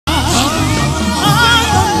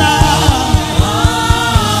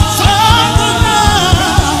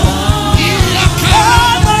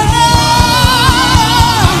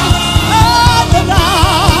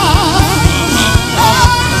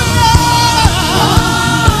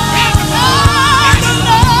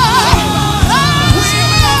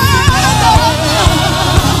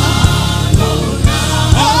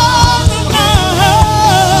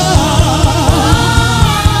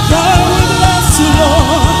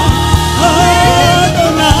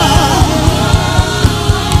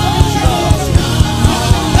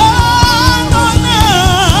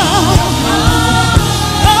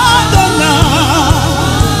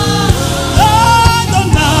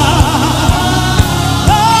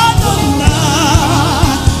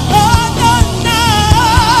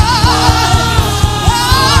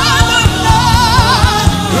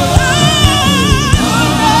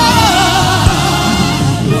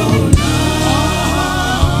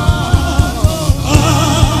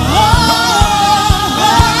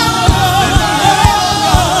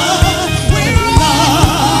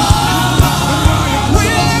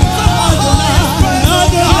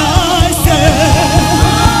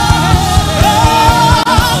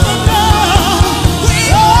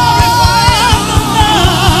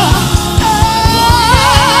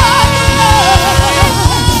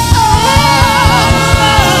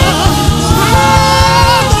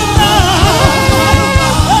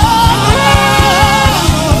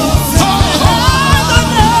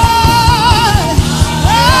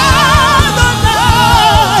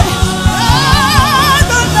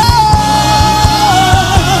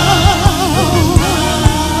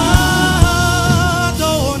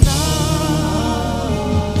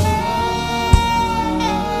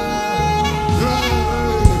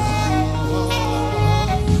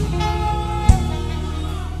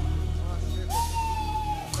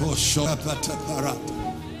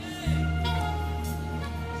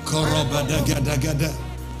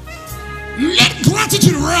Let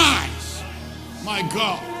gratitude rise, my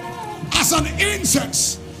God, as an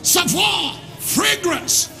incense, savoir,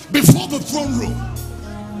 fragrance before the throne room.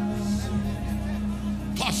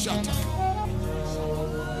 Pashata.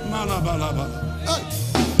 Malabalaba. Hey,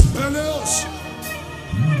 Beleos.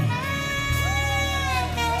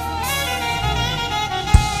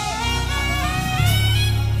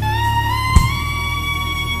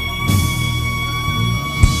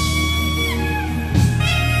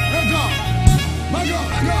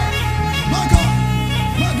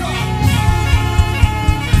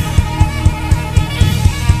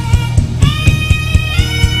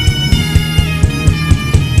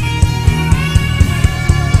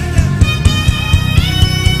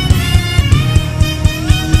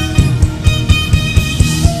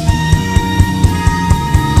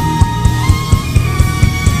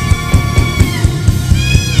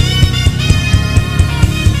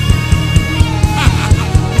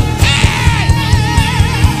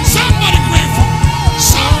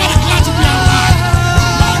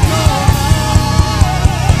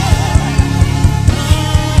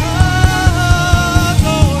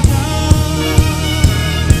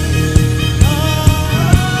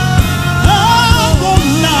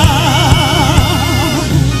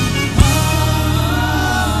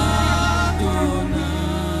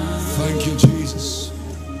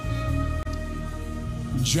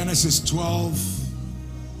 Genesis 12,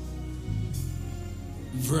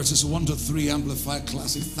 verses 1 to 3, Amplified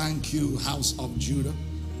Classic. Thank you, House of Judah.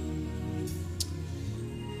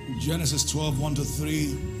 Genesis 12, 1 to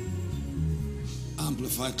 3,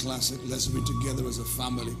 Amplified Classic. Let's read together as a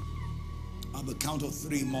family. On the count of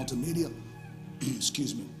 3, multimedia.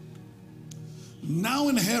 Excuse me. Now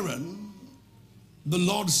in Haran, the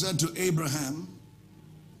Lord said to Abraham,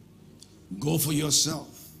 go for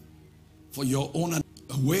yourself, for your own,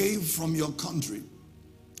 away from your country,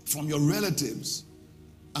 from your relatives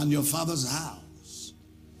and your father's house,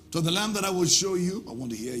 to the land that I will show you. I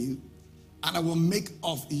want to hear you. And I will make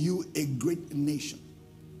of you a great nation.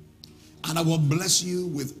 And I will bless you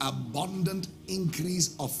with abundant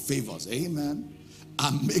increase of favors. Amen.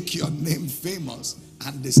 And make your name famous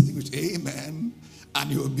and distinguished. Amen.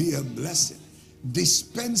 And you will be a blessing,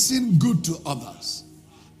 dispensing good to others.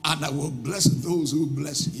 And I will bless those who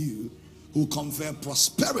bless you, who confer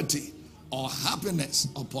prosperity or happiness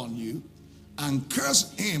upon you, and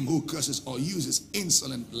curse him who curses or uses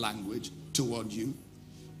insolent language toward you.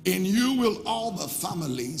 In you will all the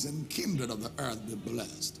families and kindred of the earth be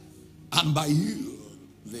blessed, and by you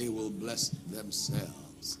they will bless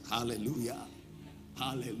themselves. Hallelujah.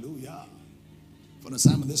 Hallelujah. For the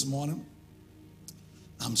assignment this morning,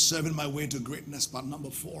 I'm serving my way to greatness, part number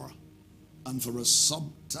 4, and for a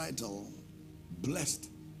subtitle, blessed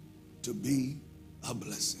to be a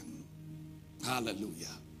blessing. Hallelujah.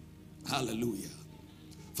 Hallelujah.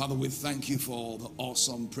 Father, we thank you for the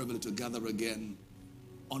awesome privilege to gather again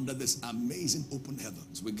under this amazing open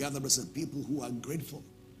heavens. We gather as a people who are grateful,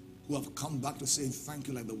 who have come back to say thank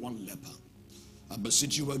you like the one leper. I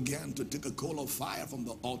beseech you again to take a coal of fire from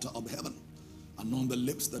the altar of heaven, and on the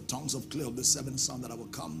lips, the tongues of clay of the seventh son, that I will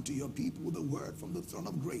come to your people with a word from the throne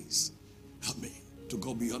of grace. Help me to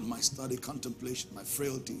go beyond my study, contemplation, my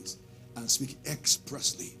frailties, and speak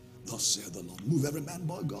expressly, thus saith the Lord. Move every man,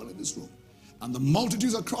 boy, girl in this room, and the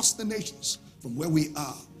multitudes across the nations, from where we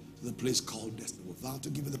are to the place called destiny. We're vowed to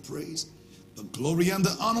give you the praise, the glory, and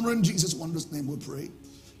the honor. In Jesus' wondrous name we pray.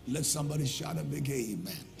 Let somebody shout a big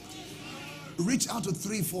amen. Reach out to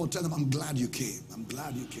 3, 4, tell them, I'm glad you came. I'm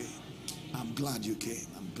glad you came. I'm glad you came.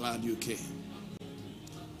 I'm glad you came.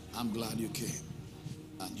 I'm glad you came.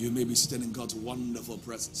 And you may be sitting in God's wonderful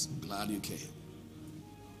presence. I'm glad you came.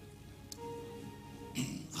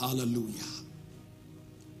 Hallelujah.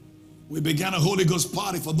 We began a Holy Ghost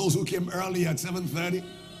party for those who came early at 7:30.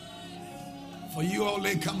 For you all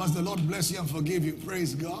latecomers, the Lord bless you and forgive you.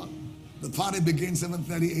 Praise God. The party begins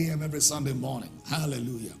 7:30 a.m. every Sunday morning.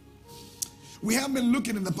 Hallelujah. We have been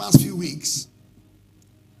looking in the past few weeks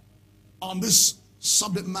on this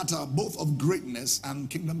subject matter, both of greatness and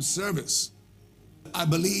kingdom service. I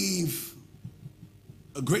believe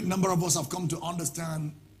a great number of us have come to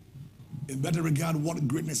understand in better regard what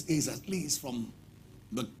greatness is, at least from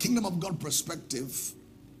the kingdom of God perspective,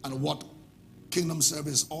 and what kingdom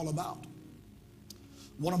service is all about.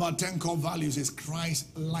 One of our 10 core values is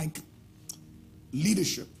Christ-like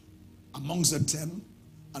leadership amongst the 10.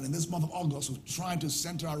 And in this month of August, we've tried to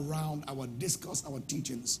center around our discourse, our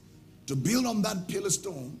teachings, to build on that pillar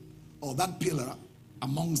stone, or that pillar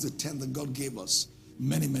amongst the 10 that God gave us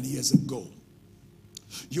many, many years ago.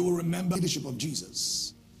 You will remember the leadership of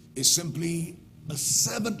Jesus is simply a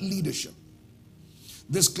servant leadership.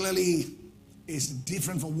 This clearly is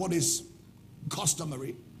different from what is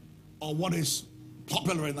customary or what is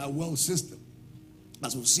popular in our world system.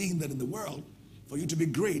 As we've seen that in the world, for you to be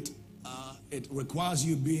great, it requires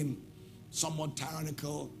you being somewhat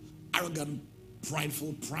tyrannical, arrogant,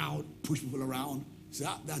 prideful, proud, push people around. Say,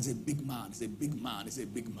 that's a big man, it's a big man, it's a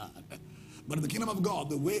big man. But in the kingdom of God,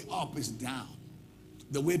 the way up is down.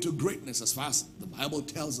 The way to greatness, as far as the Bible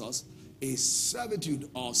tells us, is servitude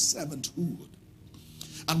or servanthood.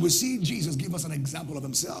 And we see Jesus give us an example of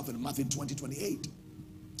himself in Matthew 20:28.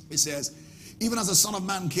 It says, even as the Son of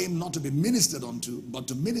Man came not to be ministered unto, but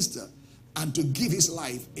to minister and to give his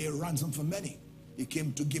life a ransom for many. He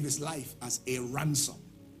came to give his life as a ransom,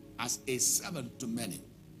 as a servant to many.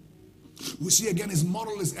 We see again his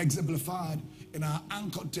model is exemplified in our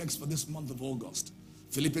anchor text for this month of August.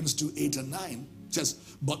 Philippians 2:8 and 9 says,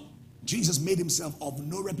 but Jesus made himself of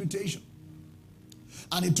no reputation,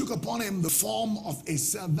 and he took upon him the form of a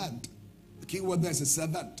servant. The key word there is a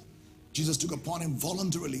servant. Jesus took upon him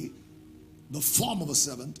voluntarily the form of a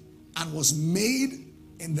servant and was made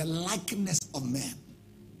in the likeness of men.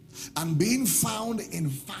 And being found in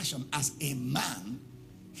fashion as a man,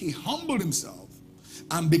 he humbled himself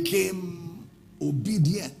and became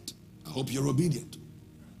obedient. I hope you're obedient.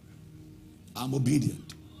 I'm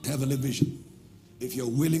obedient. Heavenly vision. If you're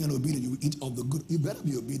willing and obedient, you eat of the good. You better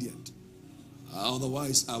be obedient.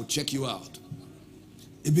 Otherwise, I'll check you out.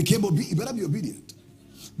 He became obedient. You better be obedient.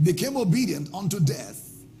 Became obedient unto death,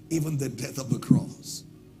 even the death of the cross.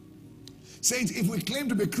 Saints, if we claim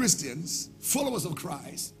to be Christians, followers of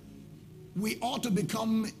Christ, we ought to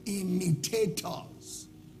become imitators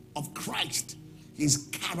of Christ, his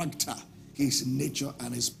character, his nature,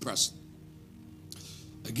 and his person.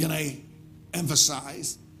 Again, I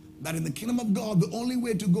emphasize that in the kingdom of God, the only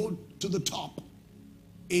way to go to the top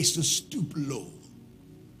is to stoop low,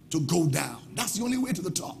 to go down. That's the only way to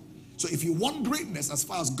the top. So if you want greatness as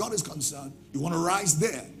far as God is concerned, you want to rise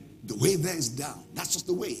there, the way there is down. That's just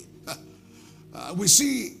the way. We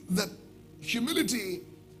see that humility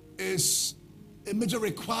is a major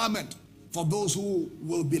requirement for those who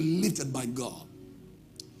will be lifted by God.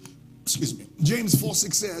 Excuse me. James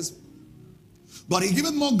 4:6 says, but he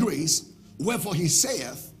giveth more grace, wherefore he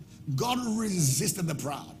saith, God resisteth the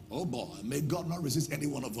proud. Oh boy, may God not resist any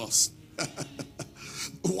one of us.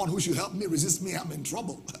 One who should help me resist me, I'm in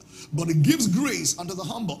trouble. But he gives grace unto the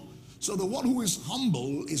humble. So the one who is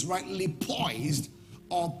humble is rightly poised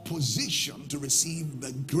or positioned to receive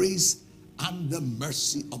the grace and the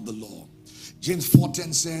mercy of the Lord. James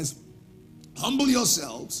 4:10 says, humble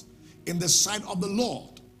yourselves in the sight of the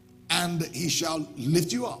Lord, and he shall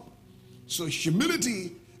lift you up. So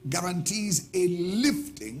humility guarantees a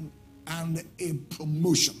lifting and a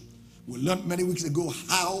promotion. We learned many weeks ago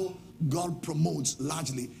how God promotes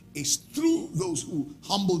largely is through those who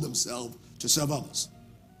humble themselves to serve others.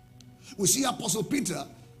 We see Apostle Peter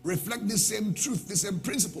reflect this same truth, this same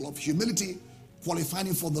principle of humility,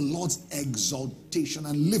 qualifying for the Lord's exaltation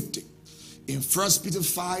and lifting. In 1 Peter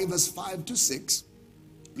 5 verse 5 to 6,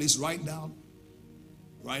 please write down.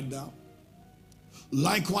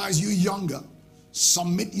 Likewise, you younger,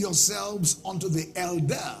 submit yourselves unto the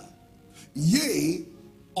elder. Yea,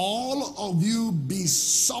 all of you be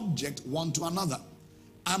subject one to another,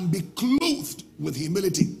 and be clothed with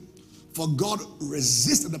humility. For God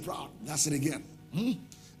resisteth the proud. That's it again.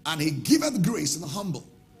 And he giveth grace to the humble.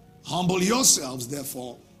 Humble yourselves,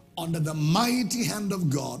 therefore, under the mighty hand of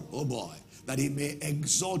God, oh boy, that he may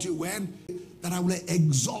exalt you. When? That I will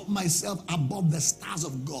exalt myself above the stars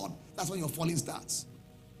of God. That's when your falling starts.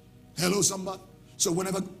 Hello, somebody. So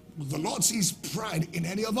whenever the Lord sees pride in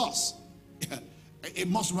any of us, it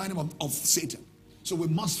must remind him of Satan. So we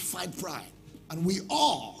must fight pride. And we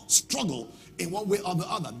all struggle in one way or the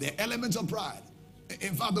other. There are elements of pride.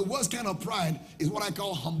 In fact, the worst kind of pride is what I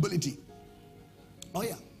call humility. Oh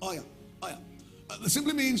yeah. It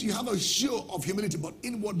simply means you have a show of humility, but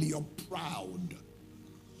inwardly you're proud.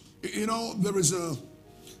 You know, there is a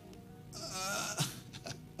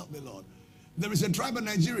help me Lord. There is a tribe in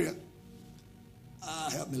Nigeria.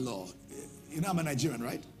 Help me Lord. You know I'm a Nigerian,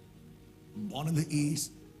 right? Born in the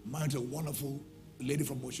East, married to a wonderful lady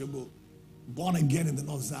from Oshogo, born again in the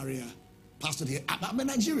North Zaria, pastored here. I'm a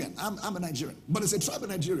Nigerian. I'm a Nigerian. But it's a tribe in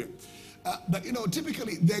Nigeria. But you know,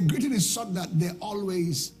 typically their greeting is such that they're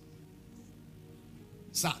always,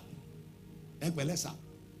 sir, ekbele sir.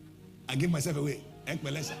 I give myself away.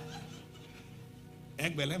 Ekbele sir.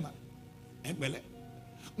 Ekbele man. Ekbele.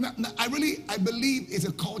 Now, I believe it's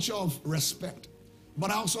a culture of respect.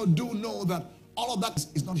 But I also do know that all of that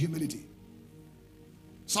is not humility.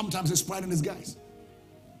 Sometimes it's pride in disguise.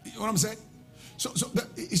 You know what I'm saying?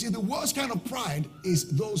 You see, the worst kind of pride is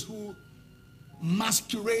those who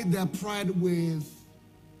masquerade their pride with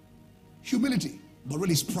humility, but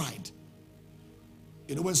really it's pride.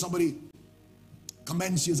 You know, when somebody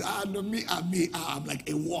comments you, say, no, me, I'm like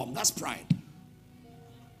a worm. That's pride.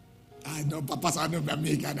 I know, Papa, I know,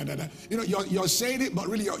 me. You know, you're saying it, but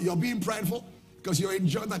really you're being prideful because you're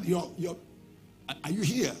enjoying that. Are you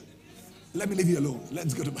here? Let me leave you alone.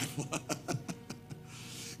 Let's go to Bible.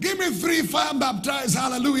 Give me 3 fire baptized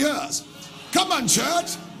hallelujahs. Come on,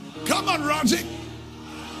 church. Come on, RHOGIC.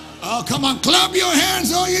 Oh, come on, clap your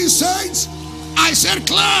hands, all you saints. I said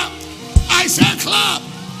clap. I said clap.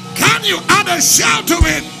 Can you add a shout to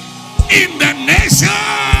it? In the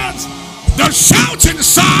nations, the shouting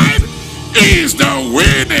side is the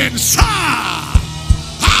winning side.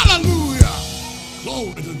 Hallelujah.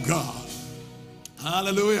 Glory to God.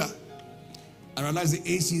 Hallelujah. I realize the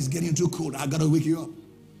AC is getting too cold. I gotta wake you up.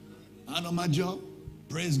 I know my job.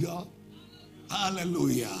 Praise God.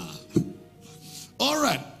 Hallelujah. All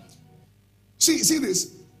right. See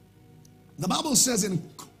this. The Bible says in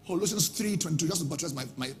Colossians 3:22, just to buttress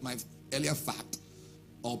my earlier fact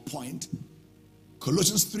or point.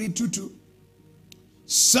 Colossians 3:22.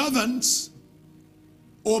 Servants,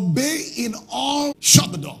 obey in all.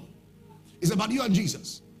 Shut the door. It's about you and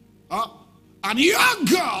Jesus. And your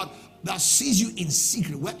God that sees you in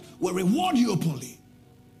secret will reward you openly.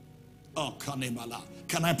 Oh,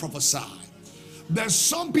 can I prophesy? There's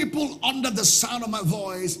some people under the sound of my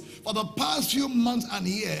voice. For the past few months and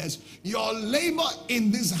years, your labor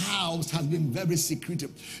in this house has been very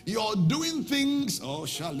secretive. You're doing things, for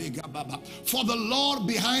the Lord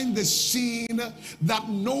behind the scene that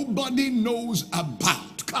nobody knows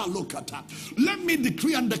about. Let me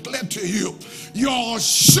decree and declare to you, your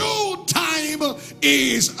show time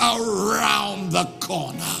is around the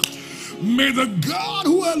corner. May the God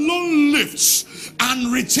who alone lifts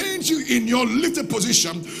and retains you in your lifted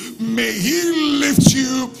position, may he lift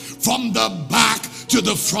you from the back to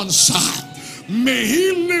the front side. May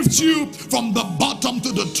he lift you from the bottom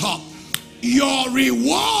to the top. Your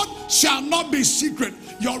reward shall not be secret.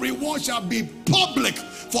 Your reward shall be public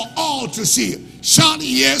for all to see. Shout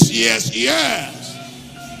yes, yes, yes.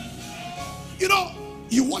 You know,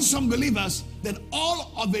 you watch some believers, then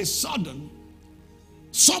all of a sudden,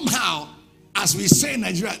 somehow, as we say in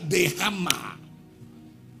Nigeria, they hammer.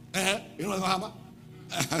 You know what hammer?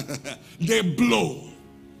 They blow.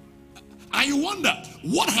 And you wonder,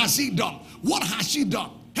 what has he done? What has she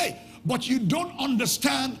done? Hey, but you don't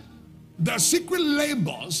understand the secret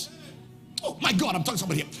labors. Oh my God, I'm talking to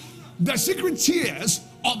somebody here. The secret tears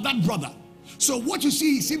of that brother. So what you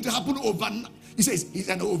see seems to happen overnight. He says it's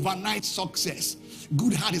an overnight success.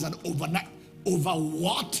 Goodheart is an overnight. Over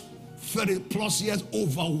what? 30 plus years.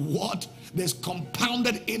 Over what? There's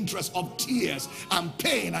compounded interest of tears and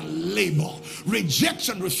pain and labor,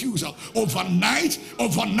 rejection, refusal. Overnight,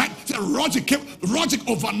 RHOGIC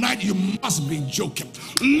overnight, you must be joking.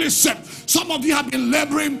 Listen, some of you have been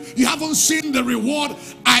laboring, you haven't seen the reward.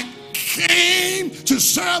 I came to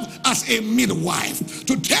serve as a midwife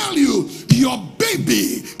to tell you your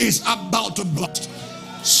baby is about to burst.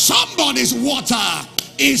 Somebody's water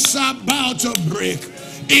is about to break.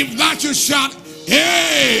 If that you shout,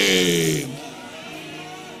 hey,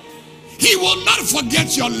 he will not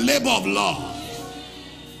forget your labor of love,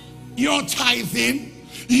 your tithing,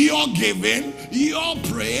 your giving, your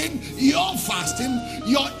praying, your fasting,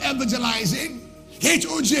 your evangelizing.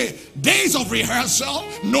 HOJ, days of rehearsal,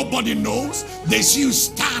 nobody knows. They see you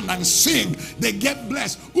stand and sing. They get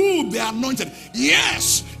blessed. Ooh, they're anointed.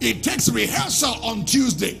 Yes, it takes rehearsal on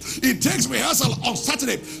Tuesday. It takes rehearsal on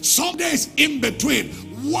Saturday. Some days in between.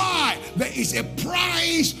 Why? There is a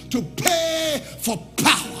price to pay for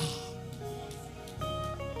power.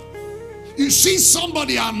 You see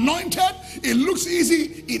somebody anointed, it looks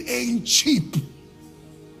easy, it ain't cheap.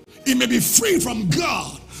 It may be free from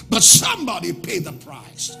God, but somebody paid the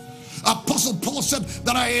price. Apostle Paul said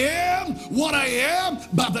that I am what I am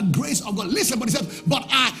by the grace of God. Listen, but he said, but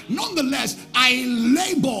nonetheless, I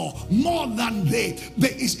labor more than they.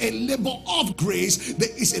 There is a labor of grace.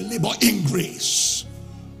 There is a labor in grace.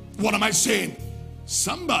 What am I saying?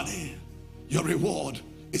 Somebody, your reward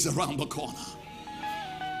is around the corner.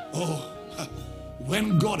 Oh,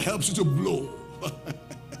 when God helps you to blow.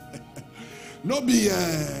 Not be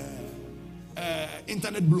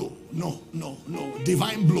internet blow. No.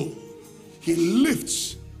 Divine blow. He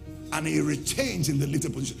lifts and he retains in the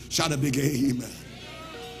little position. Shout a big amen.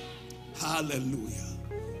 Hallelujah.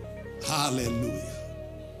 Hallelujah.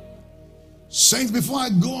 Saints, before I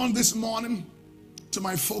go on this morning to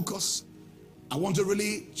my focus, I want to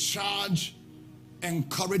really charge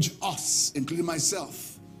encourage us, including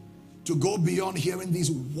myself, to go beyond hearing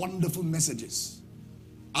these wonderful messages.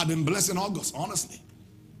 I've been blessed in August, honestly.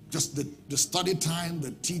 Just the study time,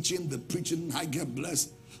 the teaching, the preaching, I get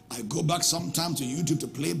blessed. I go back sometime to YouTube to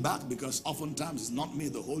play back because oftentimes it's not me,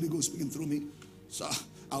 the Holy Ghost speaking through me. So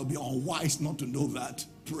I'll be unwise not to know that.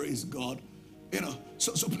 Praise God. You know,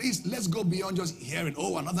 so please, let's go beyond just hearing,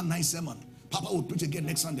 oh, another nice sermon. Papa will preach again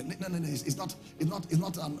next Sunday. No, it's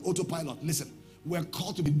not an autopilot. Listen, we're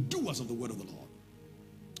called to be doers of the word of the Lord.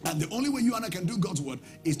 And the only way you and I can do God's word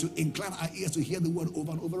is to incline our ears to hear the word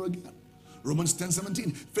over and over again. Romans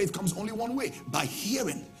 10:17, faith comes only one way, by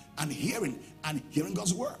hearing and hearing and hearing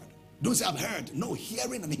God's word. Don't say I've heard. No,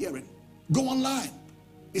 hearing and hearing. Go online.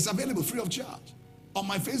 It's available free of charge. On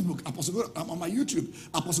my Facebook, on my YouTube,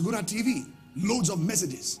 Apostle Goodheart TV. Loads of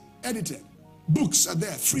messages, edited. Books are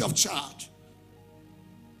there, free of charge.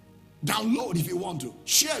 Download if you want to.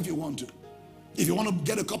 Share if you want to. If you want to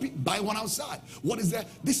get a copy, buy one outside. What is there?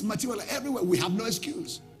 This material everywhere. We have no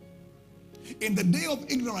excuse. In the day of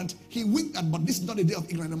ignorance, he winked at, but this is not a day of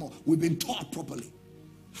ignorance anymore. We've been taught properly.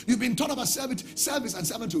 You've been taught about service and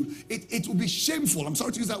servitude. It will be shameful, I'm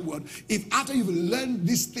sorry to use that word, if after you've learned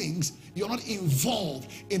these things, you're not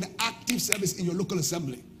involved in active service in your local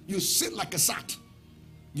assembly. You sit like a sat.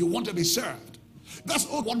 You want to be served. That's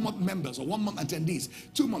all 1 month members or 1 month attendees,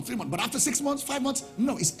 2 months, 3 months. But after 6 months, 5 months,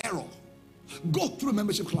 no, it's error. Go through a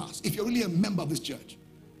membership class if you're really a member of this church.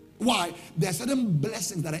 Why? There are certain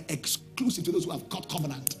blessings that are exclusive to those who have cut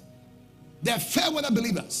covenant. They're fair weather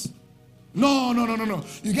believers. No.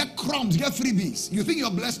 You get crumbs, you get freebies. You think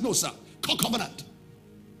you're blessed? No, sir. Cut covenant.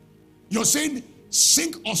 You're saying,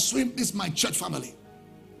 sink or swim, this is my church family.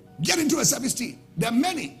 Get into a service team. There are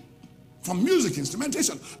many. From music,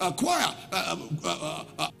 instrumentation, choir,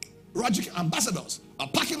 RHOGIC ambassadors,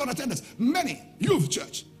 parking lot attendants, many. Youth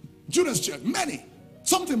church, children's church, many.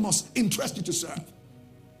 Something must interest you to serve.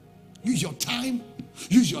 Use your time,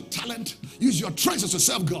 use your talent, use your treasures to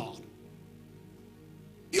serve God.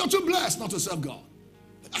 You're too blessed not to serve God.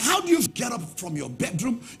 How do you get up from your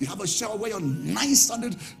bedroom? You have a shower, wear your nice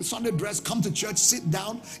Sunday dress, come to church, sit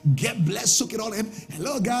down, get blessed, soak it all in.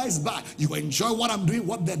 Hello guys, bye. You enjoy what I'm doing,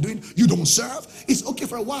 what they're doing. You don't serve. It's okay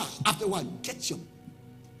for a while. After a while, get your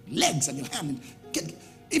legs and your hand.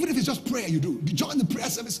 Even if it's just prayer you do. Join the prayer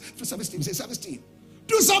service team. Say service team.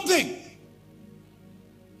 Do something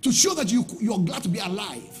to show that you're glad to be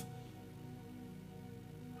alive.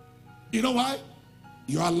 You know why?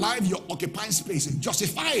 You're alive, you're occupying space.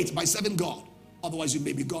 Justify it by serving God. Otherwise, you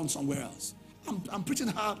may be gone somewhere else. I'm preaching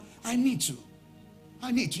hard. I need to.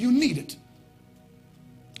 You need it.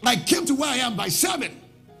 I came to where I am by 7.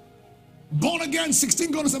 Born again,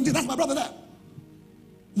 16, going to 17. That's my brother there.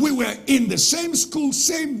 We were in the same school,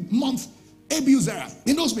 same month, ABU's era.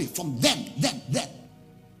 He knows me from then.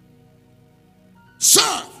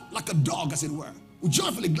 Serve like a dog, as it were.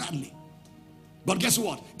 Joyfully, gladly. But guess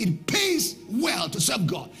what? It pays well to serve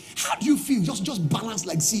God. How do you feel? Just balance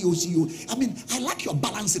like CEO. I mean, I like your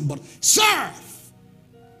balancing, but serve.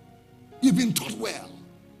 You've been taught well.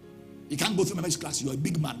 You can't go through my class. You're a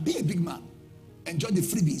big man. Be a big man. Enjoy the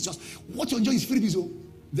freebies. Just what you enjoy is freebies. Oh,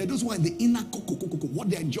 there are those who are in the inner coco. What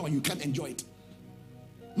they enjoy, you can't enjoy it.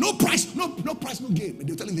 No price, no game.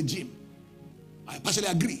 They're telling the gym. I partially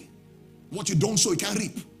agree. What you don't sow, you can't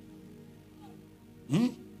reap.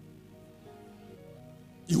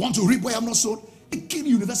 You want to reap where you have not sown? It gives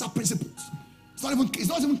universal principles. It's not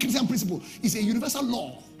even Christian principle. It's a universal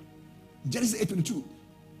law. Genesis 8:22.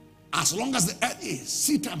 As long as the earth is,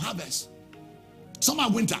 seed time, harvest. Summer,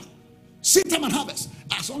 winter. Seed time and harvest.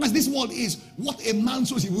 As long as this world is, what a man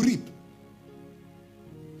sows, he will reap.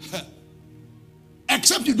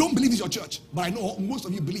 Except you don't believe it's your church. But I know most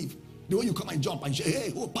of you believe. The way you come and jump and say,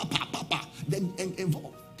 hey, oh, papa. Then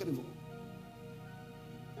involve. Get involved.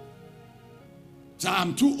 So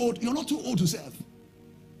I'm too old. You're not too old to serve.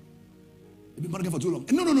 You've been born again for too long.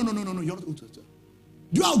 No. You're not old to serve.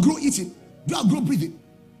 Do you outgrow eating? Do you outgrow breathing?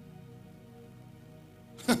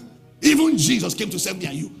 Even Jesus came to serve me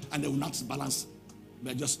and you, and they will not balance.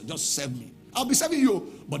 But just serve me. I'll be serving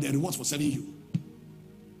you, but there are rewards for serving you.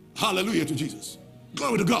 Hallelujah to Jesus.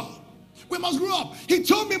 Glory to God. We must grow up. He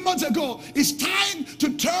told me months ago, it's time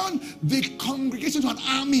to turn the congregation to an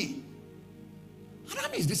army. An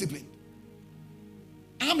army is discipline.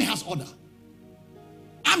 Army has order.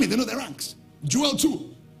 Army, they know their ranks. Joel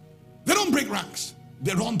 2. They don't break ranks.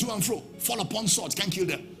 They run to and fro. Fall upon swords. Can't kill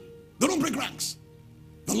them. They don't break ranks.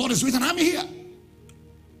 The Lord is with an army here.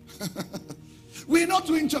 We're not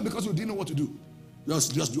doing church because we didn't know what to do.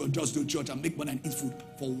 Just do church and make money and eat food.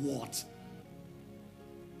 For what?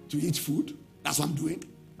 To eat food? That's what I'm doing?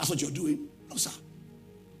 That's what you're doing? No, sir.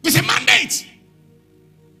 It's a mandate.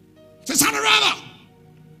 It's a rather.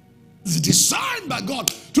 It's designed by God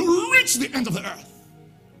to reach the end of the earth.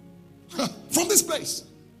 From this place.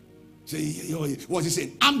 See, what's he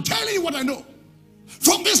saying? I'm telling you what I know.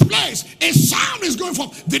 From this place, a sound is going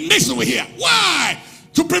forth. The nations will hear. Why?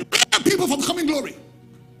 To prepare people for coming glory.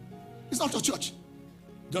 It's not a church.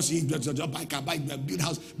 Just buy car, build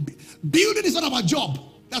house. Building is not our job.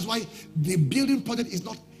 That's why the building project is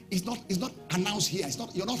not announced here.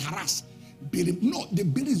 You're not harassed. Building, no, the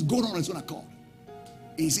building is going on its own accord.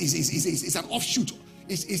 It's an offshoot.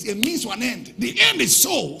 It's a means to an end. The end is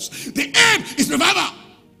souls. The end is revival.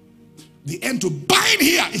 The end to bind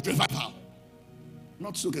here is revival.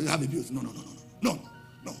 Not so can you have a build. No.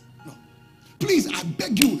 Please, I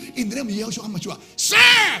beg you, in the name of Yeshua HaMashiach,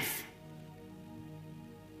 serve.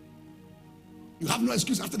 You have no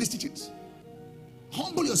excuse after these teachings.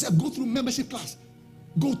 Humble yourself. Go through membership class.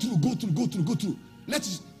 Go through.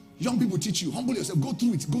 Let young people teach you. Humble yourself. Go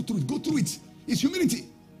through it. It's humility.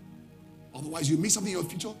 Otherwise, you miss something in your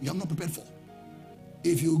future you have not prepared for.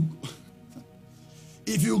 If you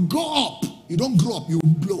go up, you don't grow up, you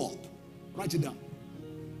blow up. Write it down.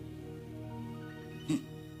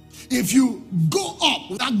 If you go up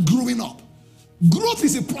without growing up, growth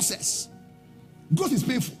is a process. Growth is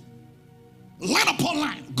painful. Line upon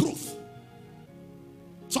line, growth.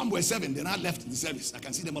 Some were 7, they're not left in the service. I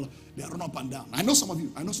can see them all. They run up and down. I know some of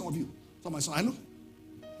you. Some of my son, I know.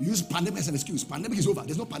 You use pandemic as an excuse. Pandemic is over.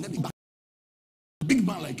 There's no pandemic back. Big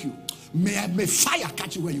man like you. May fire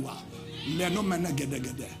catch you where you are. May no man get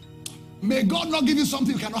there. May God not give you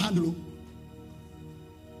something you cannot handle.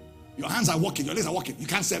 Your hands are working, your legs are working. You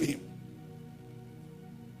can't serve him.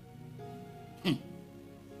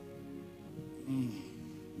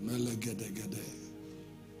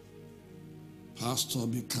 Pastor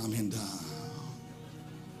be coming down.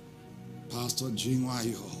 Pastor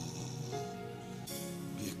Jingwayo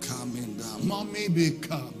be coming down. Mommy be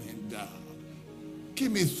coming down.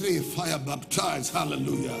 Give me 3 fire baptized.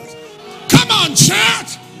 Hallelujah. Come on,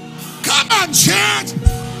 church. Clap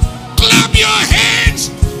your hands.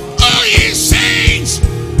 All ye saints,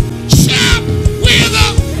 shout with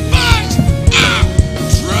a voice of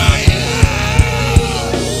triumph.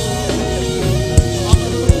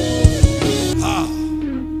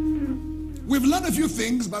 We've learned a few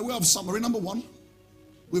things by way of summary. Number 1,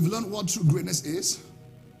 we've learned what true greatness is.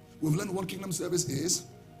 We've learned what kingdom service is.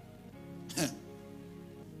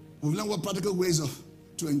 We've learned what practical ways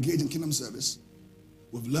to engage in kingdom service.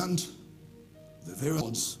 We've learned the various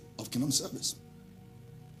modes of kingdom service.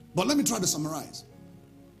 But let me try to summarize.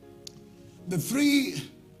 The 3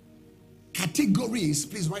 categories,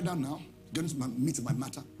 please write down now. Going to meet my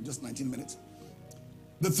matter in just 19 minutes.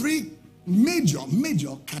 The 3 major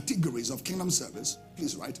categories of kingdom service,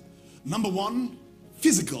 please write. Number 1,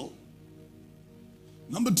 physical.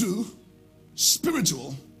 Number 2,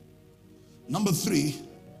 spiritual. Number 3,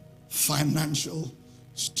 financial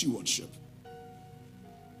stewardship.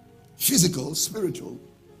 Physical, spiritual,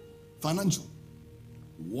 financial.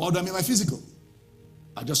 What do I mean by physical?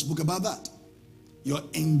 I just spoke about that. Your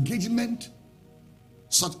engagement,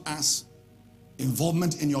 such as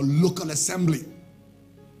involvement in your local assembly.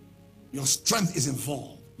 Your strength is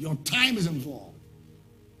involved. Your time is involved.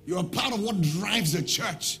 You're part of what drives the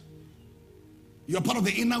church. You're part of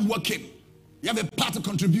the inner working. You have a part to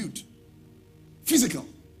contribute. Physical.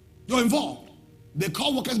 You're involved. They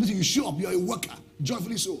call workers meeting. You show up. You're a worker.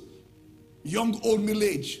 Joyfully so. Young, old, middle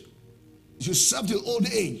age. You serve till old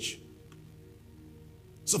age.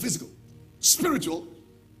 So physical. Spiritual.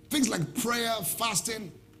 Things like prayer,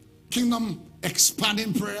 fasting, kingdom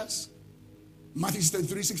expanding prayers. Matthew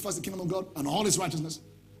 33:6, first the kingdom of God and all his righteousness.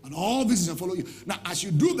 And all this shall follow you. Now, as you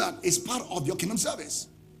do that, it's part of your kingdom service.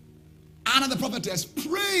 Anna the prophetess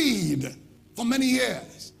prayed for many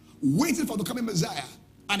years, waiting for the coming Messiah.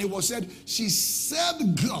 And it was said she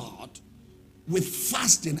served God with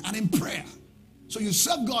fasting and in prayer. So you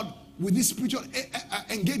serve God with these spiritual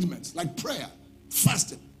engagements like prayer,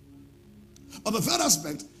 fasting. But the third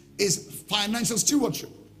aspect is financial stewardship.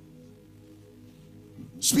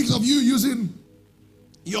 Speaks of you using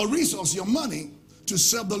your resource, your money, to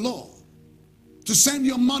serve the Lord, to send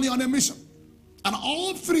your money on a mission. And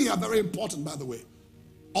all 3 are very important, by the way.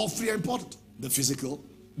 All 3 are important. The physical,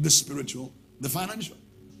 the spiritual, the financial.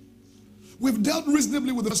 We've dealt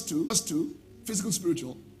reasonably with the first two, physical,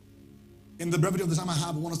 spiritual. In the brevity of the time I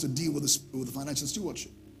have, I want us to deal with the financial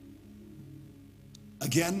stewardship.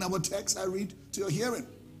 Again, our text I read to your hearing.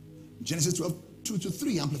 Genesis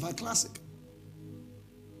 12:2-3, Amplified Classic.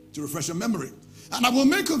 To refresh your memory. And I will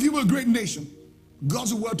make of you a great nation.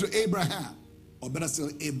 God's word to Abraham, or better still,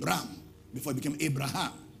 Abram, before it became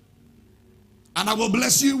Abraham. And I will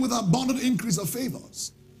bless you with abundant increase of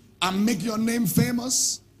favors and make your name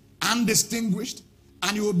famous and distinguished,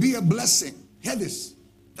 and you will be a blessing. Hear this.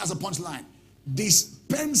 That's a punchline.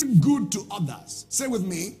 Dispensing good to others. Say with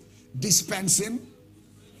me, dispensing.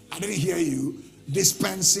 I didn't hear you.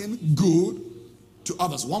 Dispensing good to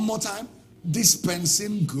others. One more time.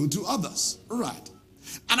 Dispensing good to others. Right.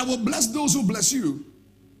 And I will bless those who bless you,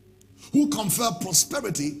 who confer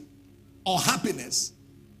prosperity or happiness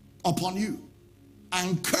upon you,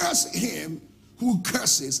 and curse him who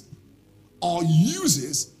curses or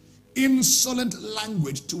uses insolent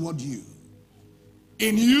language toward you.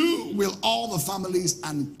 In you will all the families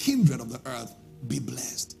and kindred of the earth be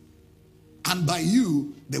blessed, and by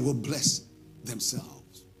you they will bless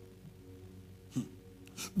themselves.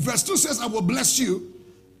 Verse 2 says, I will bless you,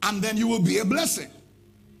 and then you will be a blessing.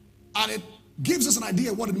 And it gives us an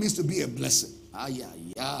idea of what it means to be a blessing.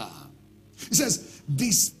 It says,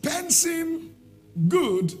 dispensing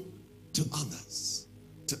good to others,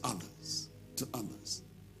 to others, to others.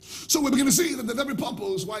 So we begin to see that the very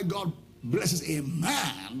purpose why God blesses a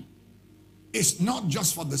man is not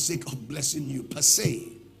just for the sake of blessing you per se.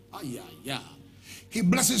 He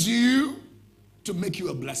blesses you to make you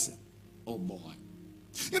a blessing. Oh boy.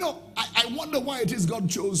 You know, I wonder why it is God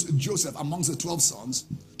chose Joseph amongst the 12 sons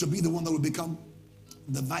to be the one that will become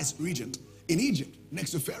the vice regent in Egypt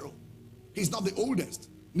next to Pharaoh. He's not the oldest,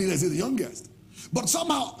 neither is he the youngest. But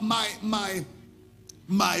somehow my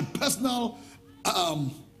personal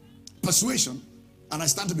persuasion, and I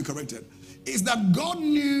stand to be corrected, is that God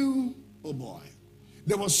knew, oh boy,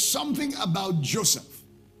 there was something about Joseph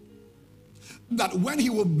that when he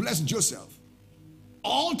will bless Joseph,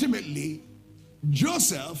 ultimately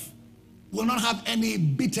Joseph will not have any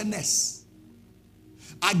bitterness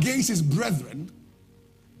against his brethren,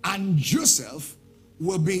 and Joseph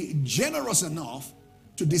will be generous enough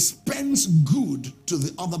to dispense good to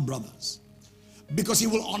the other brothers, because he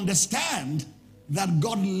will understand that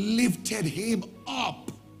God lifted him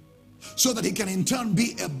up so that he can in turn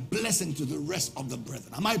be a blessing to the rest of the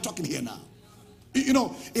brethren. Am I talking here now? You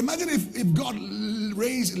know, imagine if God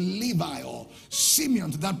raised Levi or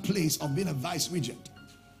Simeon to that place of being a vice regent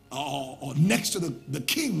or next to the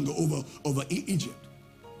king over Egypt.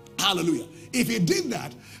 Hallelujah. If he did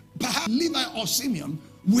that, perhaps Levi or Simeon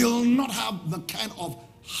will not have the kind of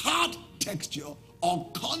heart texture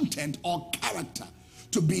or content or character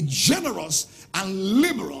to be generous and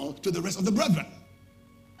liberal to the rest of the brethren.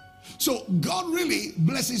 So God really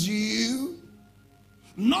blesses you,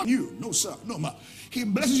 not you, no sir, no ma. He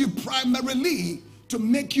blesses you primarily to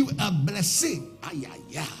make you a blessing.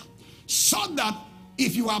 So that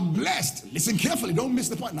if you are blessed, listen carefully, don't miss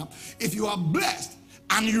the point now. If you are blessed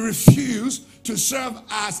and you refuse to serve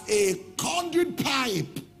as a conduit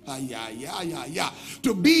pipe,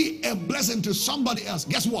 to be a blessing to somebody else,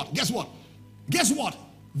 guess what? Guess what? Guess what?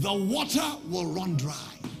 The water will run dry.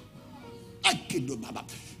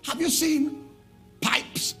 Have you seen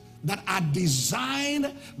pipes that are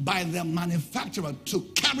designed by the manufacturer to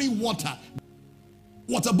carry water?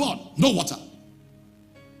 Waterboard, no water.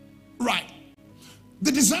 Right.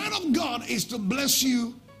 The design of God is to bless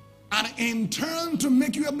you and in turn to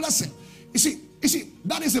make you a blessing. You see,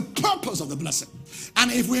 that is the purpose of the blessing.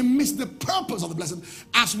 And if we miss the purpose of the blessing,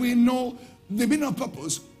 as we know the meaning of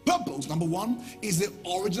purpose, number one, is the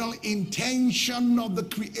original intention of the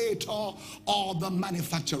creator or the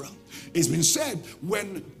manufacturer. It's been said,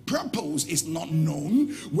 when purpose is not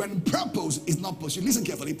known, when purpose is not pursued, listen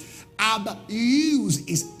carefully, abuse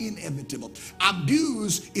is inevitable.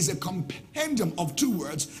 Abuse is a compendium of two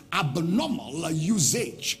words, abnormal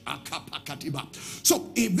usage. So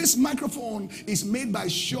if this microphone is made by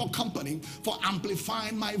Shure Company for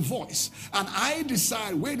amplifying my voice, and I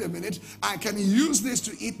decide, wait a minute, I can use this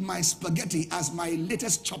to eat my spaghetti as my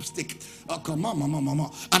latest chopstick, come on, mama,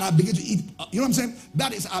 and I begin to eat, you know what I'm saying?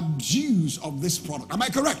 That is abuse of this product. Am I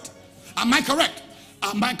correct? Am I correct?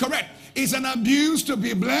 Am I correct? It's an abuse to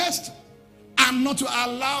be blessed and not to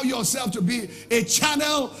allow yourself to be a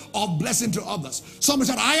channel of blessing to others.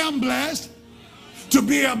 Somebody said, I am blessed to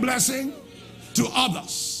be a blessing to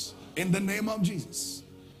others in the name of Jesus.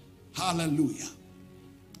 Hallelujah.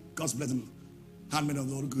 God's blessing. Handmaid of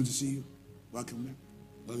the Lord, good to see you. Welcome back.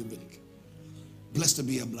 Love you, Billy. Blessed to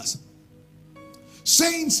be a blessing.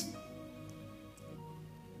 Saints,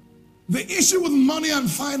 the issue with money and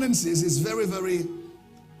finances is very, very,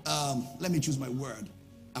 let me choose my word.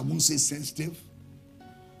 I won't say sensitive.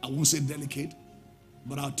 I won't say delicate.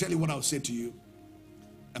 But I'll tell you what I'll say to you.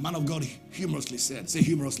 A man of God humorously said, say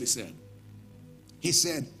humorously said. He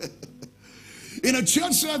said, in a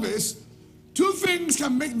church service, two things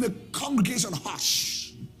can make the congregation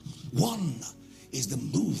hush. One, is the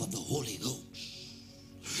move of the Holy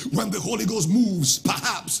Ghost. When the Holy Ghost moves,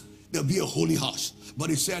 perhaps there'll be a holy hush. But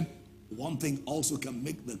he said one thing also can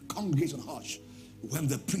make the congregation hush: when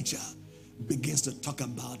the preacher begins to talk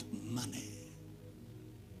about money.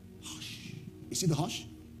 Hush. You see the hush?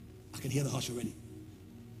 I can hear the hush already.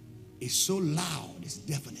 It's so loud, it's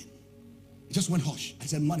deafening. It just went hush. I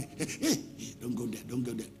said money. Hey, don't go there, don't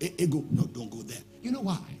go there. Hey, go. No, don't go there. You know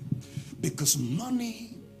why? Because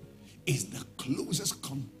money is the closest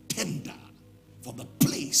contender for the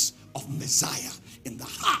place of Messiah in the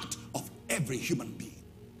heart of every human being.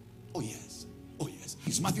 Oh yes, oh yes.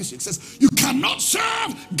 It's Matthew 6 says, you cannot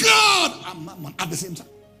serve God and mammon at the same time.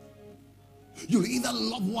 You'll either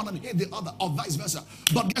love one and hate the other, or vice versa.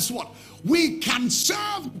 But guess what? We can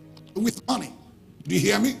serve with money. Did you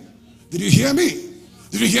hear me? Did you hear me?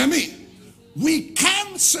 Did you hear me? We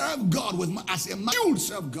can serve God with money. As a man, you'll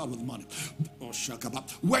serve God with money. Oh, shut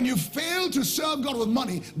up. When you fail to serve God with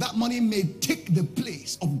money, that money may take the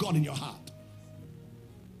place of God in your heart.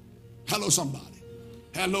 Hello, somebody.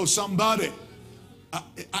 Hello, somebody.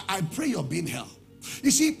 I pray you're being helped.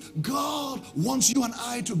 You see, God wants you and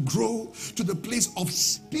I to grow to the place of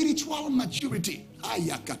spiritual maturity,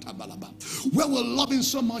 where we're loving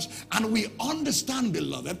so much and we understand,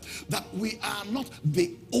 beloved, that we are not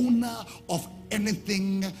the owner of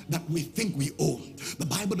anything that we think we own. The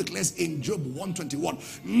Bible declares in Job 121,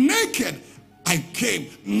 naked I came,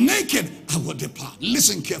 naked I will depart.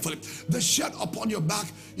 Listen carefully. The shirt upon your back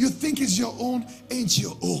you think is your own, ain't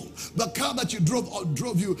your own. The car that you drove or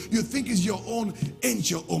drove you think is your own,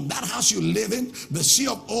 ain't your own. That house you live in, the sea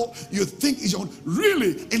of O, you think is your own.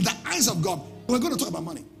 Really, in the eyes of God, we're going to talk about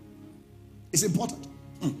money. It's important.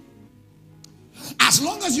 As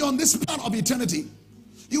long as you're on this part of eternity,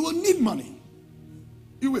 you will need money.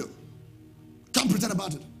 You will. Can't pretend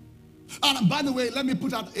about it. And by the way, let me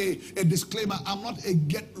put out a disclaimer. I'm not a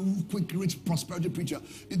get quick rich prosperity preacher.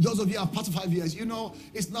 Those of you who have passed 5 years, you know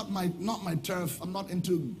it's not my turf. I'm not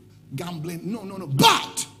into gambling. No.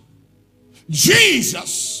 But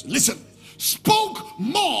Jesus, listen, spoke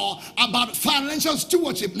more about financial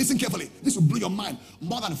stewardship. Listen carefully. This will blow your mind.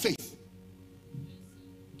 More than faith.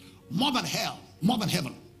 More than hell. More than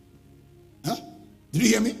heaven. Huh? Did you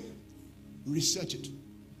hear me? Research it.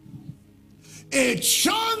 A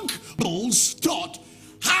chunk of thought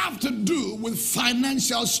have to do with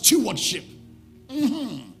financial stewardship.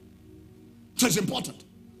 So it's important.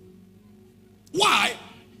 Why?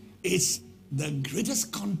 It's the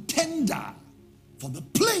greatest contender for the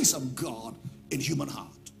place of God in human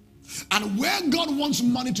heart. And where God wants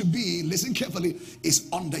money to be, listen carefully, is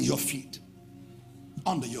under your feet.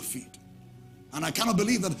 Under your feet. And I cannot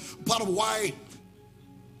believe that part of why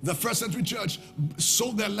the first century church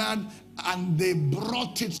sold their land and they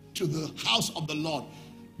brought it to the house of the Lord.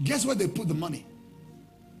 Guess where they put the money?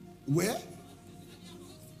 Where?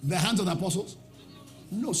 The hands of the apostles?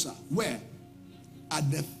 No, sir. Where? At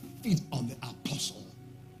the feet of the apostle.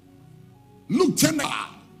 Luke 10,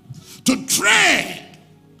 to tread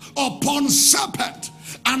upon serpent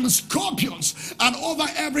and scorpions and over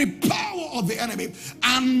every power of the enemy,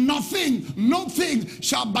 and nothing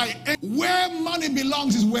shall by any. Where money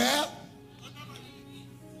belongs is where?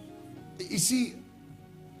 You see,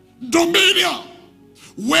 dominion.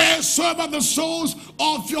 Wheresoever the soles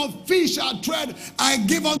of your feet shall tread, I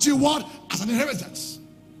give unto you what? As an inheritance.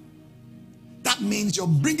 That means you're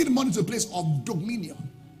bringing money to a place of dominion.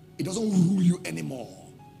 It doesn't rule you anymore.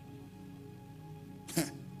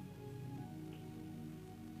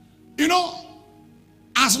 You know,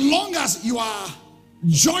 as long as you are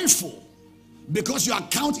joyful because your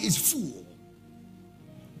account is full.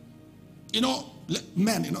 You know,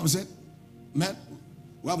 men, you know what I'm saying? Men,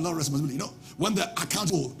 we have a lot of responsibility. You know, when the account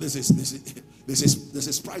is full, this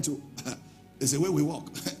is pride to, there's a way we walk.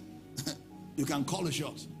 You can call the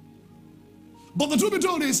shots. But the truth be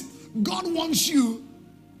told is, God wants you,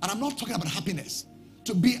 and I'm not talking about happiness,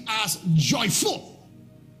 to be as joyful.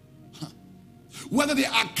 Whether the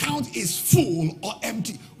account is full or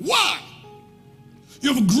empty. Why?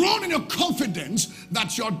 You've grown in your confidence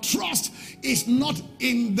that your trust is not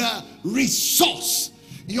in the resource.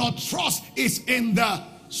 Your trust is in the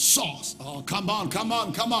source. Oh, come on.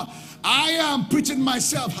 I am preaching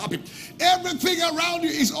myself happy. Everything around you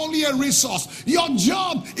is only a resource. Your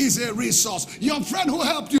job is a resource. Your friend who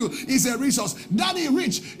helped you is a resource. Daddy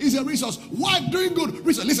rich is a resource. Wife doing good,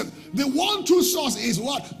 resource. Listen, the one true source is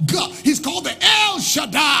what? God. He's called the El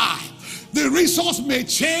Shaddai. The resource may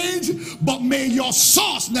change, but may your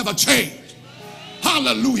source never change.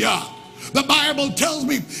 Hallelujah. The Bible tells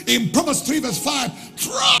me in Proverbs 3 verse 5,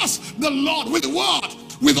 trust the Lord with what?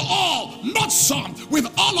 with all, not some, with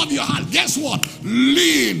all of your heart. Guess what?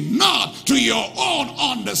 Lean not to your own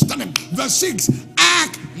understanding. Verse 6,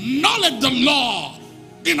 acknowledge the Lord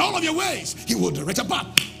in all of your ways. He will direct your path.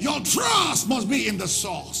 Your trust must be in the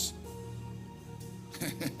source.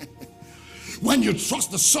 When you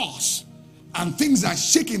trust the source and things are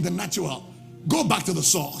shaking the natural, go back to the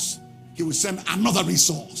source. He will send another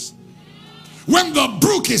resource. When the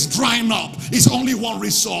brook is drying up, it's only one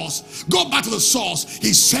resource. Go back to the source.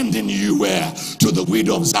 He's sending you where? To the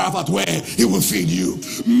widow of Zarephath, where he will feed you.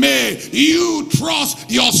 May you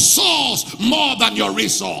trust your source more than your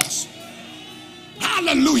resource.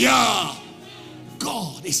 Hallelujah.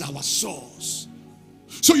 God is our source.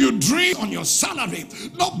 So you dream on your salary,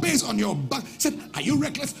 not based on your bank. Said, are you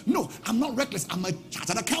reckless? No, I'm not reckless. I'm a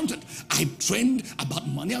chartered accountant. I trained about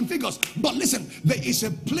money and figures. But listen, there is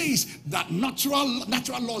a place that natural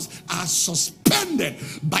laws are suspended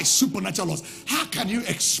by supernatural laws. How can you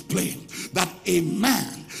explain that a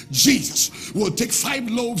man, Jesus, will take 5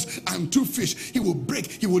 loaves and 2 fish? He will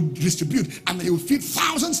break, he will distribute, and then he will feed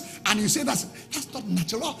thousands. And you say that's not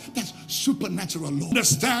natural, that's supernatural law.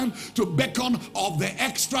 Understand, to beckon of the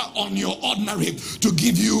extra on your ordinary to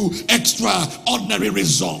give you extraordinary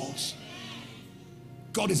results.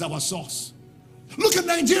 God is our source. Look at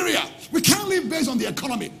Nigeria. We can't live based on the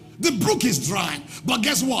economy. The brook is drying, but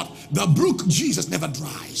guess what? The brook, Jesus, never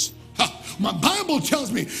dries. My Bible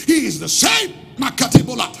tells me he is the same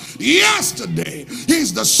yesterday.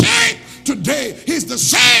 He's the same today. He's the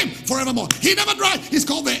same forevermore. He never dries. He's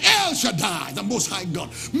called the El Shaddai, the Most High God.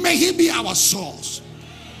 May he be our source.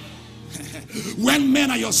 When men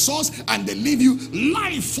are your source and they leave you,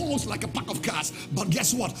 life falls like a pack of cards. But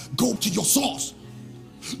guess what? Go to your source.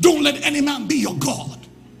 Don't let any man be your God.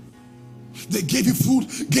 They gave you food,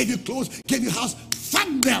 gave you clothes, gave you house.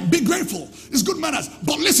 Thank them. Be grateful. It's good manners.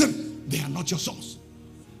 But listen, they are not your source.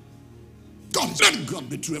 God is, let God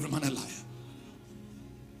be true, every man a liar.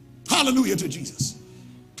 Hallelujah to Jesus.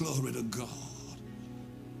 Glory to God.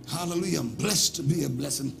 Hallelujah. I'm blessed to be a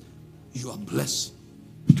blessing. You are blessed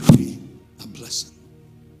to be a blessing.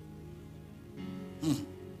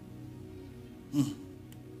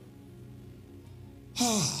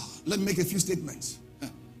 Let me make a few statements.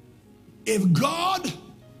 If God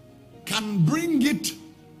can bring it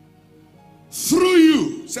through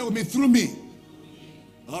you, say with me, through me.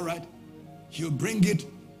 All right. He'll bring it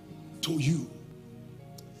to you.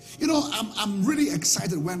 You know, I'm really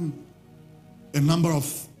excited when a number of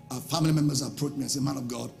family members approach me and say, man of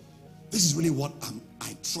God, this is really what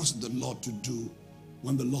I trust the Lord to do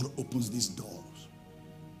when the Lord opens these doors.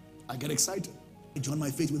 I get excited. I join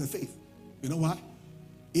my faith with the faith. You know why?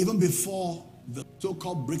 Even before the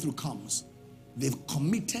so-called breakthrough comes, they've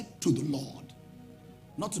committed to the Lord.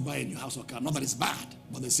 Not to buy a new house or car, not that it's bad,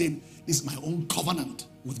 but they're saying, this is my own covenant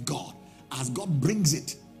with God. As God brings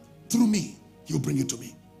it through me, he'll bring it to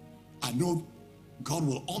me. I know God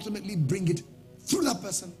will ultimately bring it through that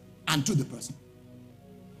person and to the person.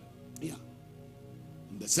 Yeah.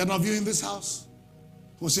 And the 7 of you in this house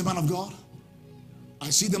who say, man of God, I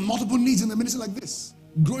see the multiple needs in the ministry like this.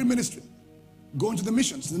 Growing ministry. Going to the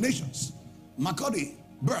missions, to the nations. Makodi,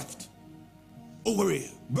 birthed. Owerri,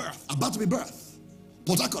 birth, about to be birthed.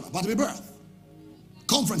 Port Harcourt, about to be birthed.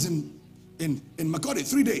 Conference in Makodi,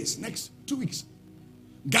 3 days, next 2 weeks.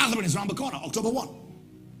 Gathering is around the corner, October 1.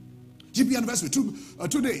 GP anniversary,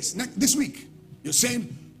 2 days, this week. You're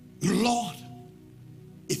saying, Lord,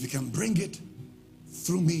 if you can bring it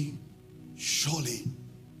through me, surely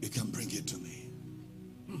you can bring it to me.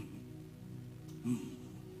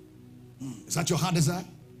 Is that your heart desire?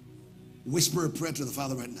 Whisper a prayer to the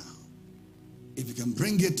Father right now. If you can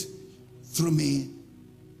bring it through me,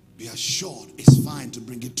 be assured it's fine to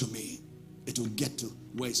bring it to me. It will get to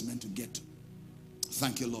where it's meant to get to.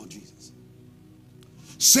 Thank you, Lord Jesus.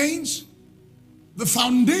 Saints, the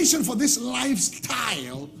foundation for this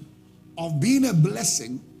lifestyle of being a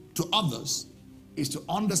blessing to others is to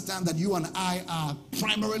understand that you and I are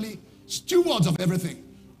primarily stewards of everything.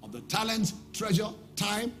 Of the talents, treasure,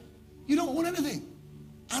 time. You don't own anything.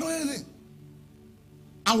 I don't own anything.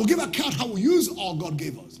 And we'll give account how we use all God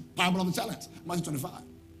gave us. Parable of the talents, Matthew 25.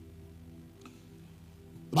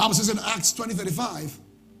 The Bible says in Acts 20:35,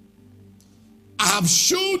 I have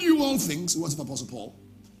showed you all things, words of Apostle Paul,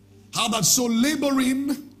 how that so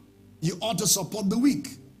laboring you ought to support the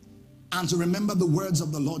weak and to remember the words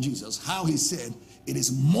of the Lord Jesus, how he said, it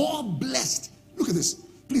is more blessed. Look at this.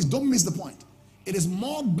 Please don't miss the point. It is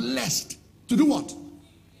more blessed to do what?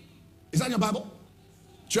 Is that in your Bible?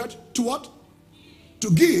 Church, to what?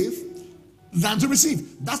 To give than to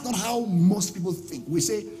receive. That's not how most people think. We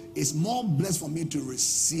say, it's more blessed for me to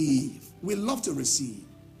receive. We love to receive.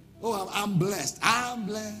 Oh, I'm blessed. I'm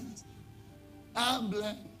blessed. I'm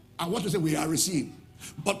blessed. And what we say, we are received.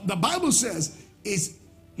 But the Bible says,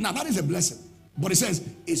 now that is a blessing. But it says,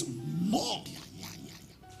 it's more.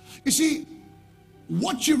 You see,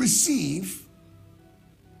 what you receive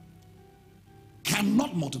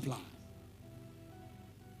cannot multiply.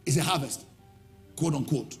 It's a harvest, quote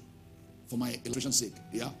unquote, for my illustration's sake.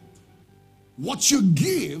 Yeah. What you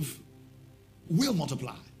give will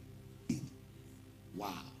multiply.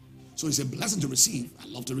 Wow. So it's a blessing to receive. I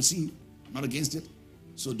love to receive. I'm not against it.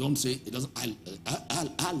 So don't say it doesn't.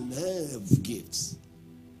 I love gifts.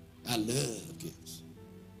 I love gifts.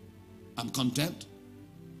 I'm content,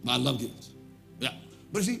 but I love gifts. Yeah.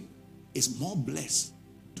 But you see, it's more blessed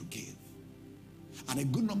to give. And a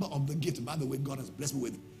good number of the gifts, by the way, God has blessed me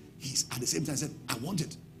with, he's at the same time said, I want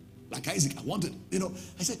it. Like Isaac, I want it. You know,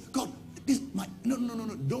 I said, God, no.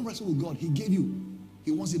 Don't wrestle with God. He gave you.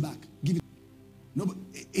 He wants it back. Give it. No, but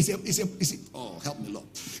oh, help me, Lord.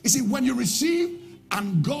 You see, when you receive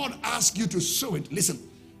and God asks you to sow it, listen,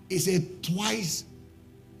 it's a twice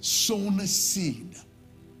sown seed.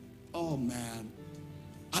 Oh man,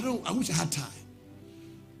 I wish I had time.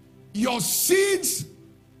 Your seeds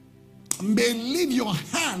may leave your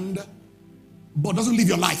hand, but doesn't leave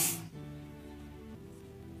your life.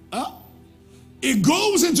 Huh? It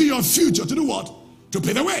goes into your future to do what? To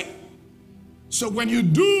pave the way. So when you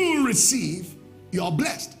do receive, you're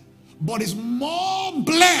blessed. But it's more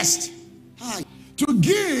blessed to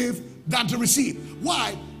give than to receive.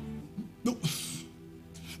 Why?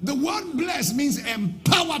 The word blessed means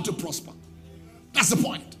empowered to prosper. That's the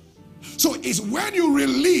point. So it's when you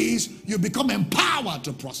release, you become empowered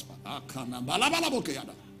to prosper.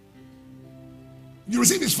 You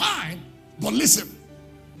receive is fine, but listen,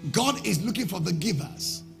 God is looking for the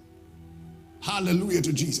givers. Hallelujah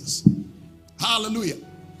to Jesus. Hallelujah.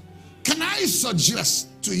 Can I suggest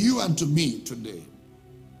to you and to me today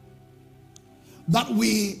that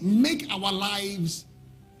we make our lives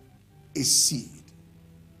a seed?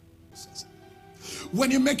 When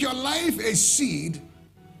you make your life a seed,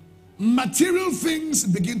 material things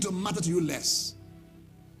begin to matter to you less.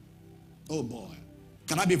 Oh boy.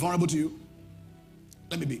 Can I be vulnerable to you?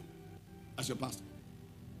 Let me be, as your pastor.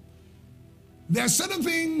 There are certain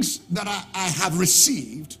things that I have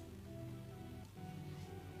received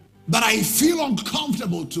that I feel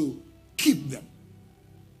uncomfortable to keep them.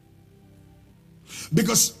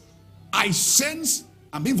 Because I sense,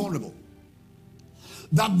 I'm being vulnerable,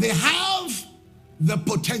 that they have the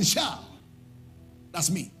potential, that's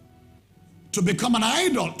me, to become an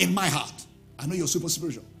idol in my heart. I know you're super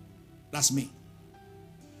spiritual. That's me.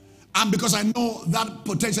 And because I know that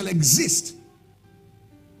potential exists,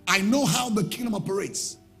 I know how the kingdom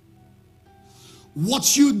operates.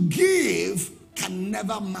 What you give can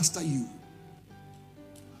never master you.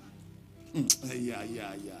 Yeah.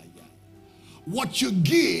 What you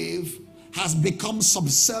give has become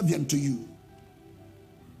subservient to you.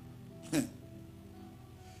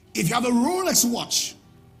 If you have a Rolex watch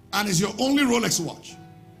and it's your only Rolex watch,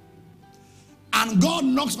 and God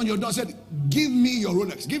knocks on your door and said, give me your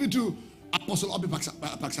Rolex. Give it to Apostle Obi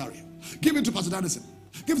Paxari. Give it to Pastor Dennison.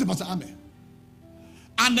 Give it to Pastor Ame.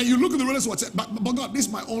 And then you look at the Rolex watch, but God, this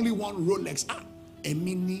is my only one Rolex.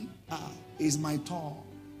 Emini is my tongue.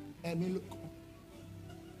 Look.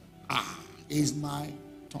 Is my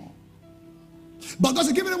tongue. But God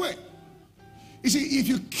said, give it away. You see, if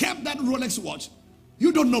you kept that Rolex watch,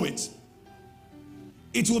 you don't know it.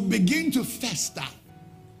 It will begin to fester.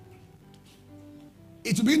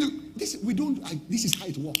 It will begin to, this is how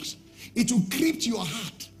it works. It will creep to your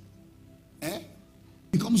heart.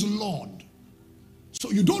 Becomes Lord.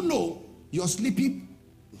 So you don't know you're sleeping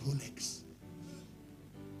Rolex.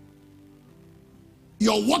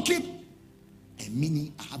 You're walking a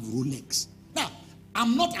mini, I have Rolex. Now,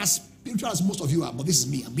 I'm not as spiritual as most of you are, but this is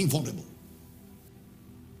me. I'm being vulnerable.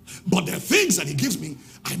 But the things that he gives me,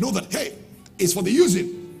 I know that, hey, it's for the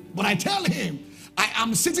using. But I tell him, I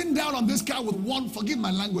am sitting down on this car with one, forgive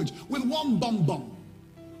my language, with one bum.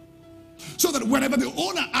 So that whenever the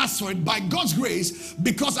owner asks for it, by God's grace,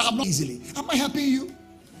 because I have not easily. Am I helping you?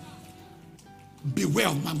 Beware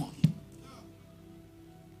of mammon.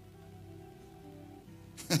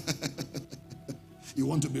 You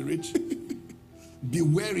want to be rich? Be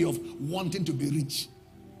wary of wanting to be rich.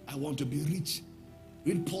 I want to be rich.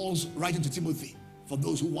 Read Paul's writing to Timothy. For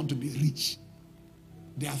those who want to be rich,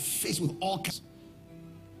 they are faced with all kinds of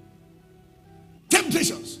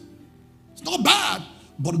temptations. It's not bad,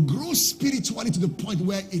 but grow spiritually to the point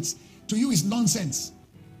where it's, to you, it's nonsense.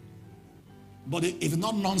 But if it's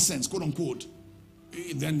not nonsense, quote unquote,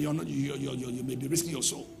 then you may be risking your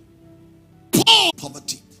soul.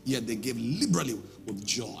 Poverty. yet they gave liberally with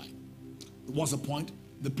joy. What's the point?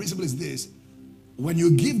 The principle is this: when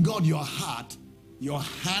you give God your heart, your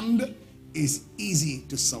hand is easy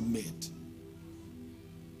to submit.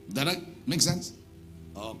 That make sense?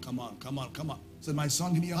 Oh, come on. So my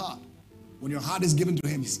son, give me your heart. When your heart is given to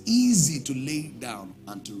him, it's easy to lay down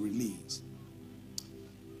and to release.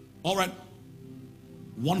 All right.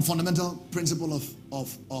 One fundamental principle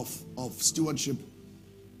of stewardship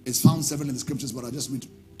is found several in the scriptures, but I just read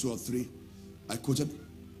 2 or 3. I quoted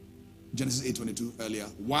Genesis 8:22 earlier.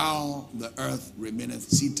 While the earth remaineth,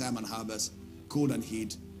 seed time and harvest, cold and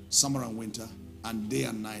heat, summer and winter, and day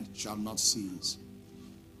and night shall not cease.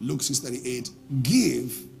 Luke 6:38,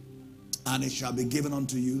 give, and it shall be given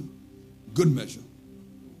unto you, good measure.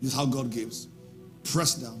 This is how God gives.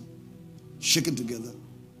 Pressed down, shaken together,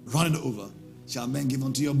 running over, shall men give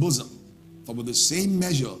unto your bosom. For with the same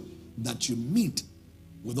measure that you meet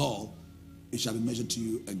withal, it shall be measured to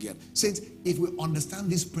you again. Saints, if we understand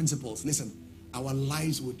these principles, listen, our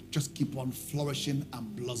lives would just keep on flourishing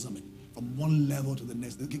and blossoming from one level to the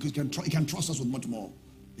next. He can trust us with much more.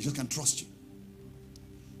 He just can trust you.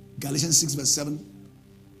 Galatians 6:7,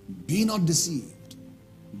 be not deceived,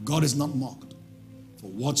 God is not mocked.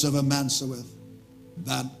 For whatsoever man soweth,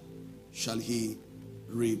 that shall he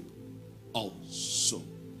reap also.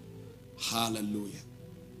 Hallelujah.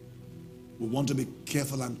 We want to be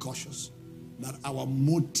careful and cautious that our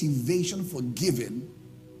motivation for giving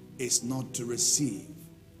is not to receive.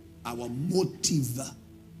 Our motive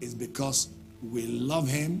is because we love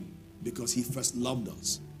him, because he first loved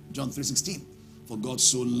us. John 3:16, for God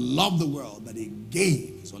so loved the world that he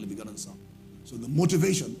gave his only begotten son. So the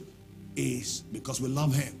motivation is because we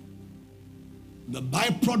love him. The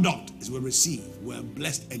byproduct is we receive. We're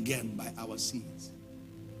blessed again by our seeds.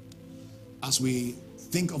 As we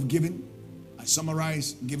think of giving, I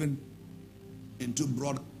summarize giving in 2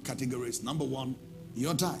 broad categories. Number 1,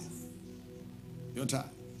 your tithe. Your tithe.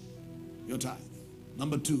 Your tithe.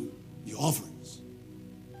 Number 2, your offerings.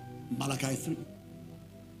 Malachi 3.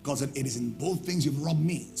 God said, it is in both things you've robbed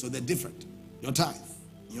me. So they're different. Your tithe.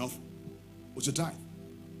 Your offering. What's your tithe?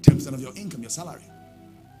 10% of your income, your salary.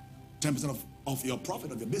 10% of your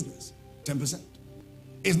profit of your business. 10%.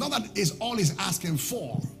 It's not that it's all he's asking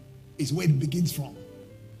for. It's where it begins from.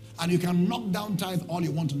 And you can knock down tithe all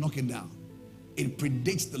you want to knock it down. It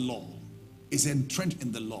predates the law. It's entrenched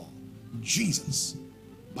in the law. Jesus,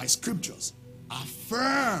 by scriptures,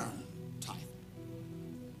 affirmed tithe.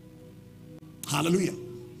 Hallelujah.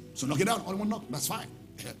 So knock it down all you want to knock. That's fine.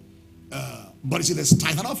 But you see, there's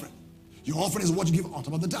tithe and offering. Your offering is what you give on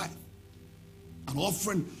top of the tithe. An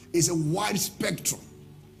offering is a wide spectrum.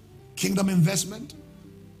 Kingdom investment.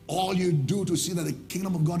 All you do to see that the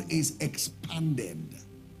kingdom of God is expanded.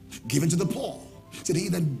 Given to the poor. Said he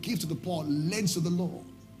that gives to the poor lends to the Lord.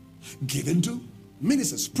 Given to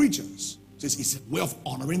ministers, preachers. Says it's a way of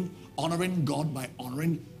honoring God by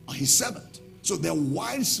honoring his servant. So there are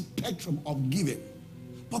wide spectrum of giving.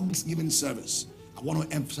 Public giving service. I want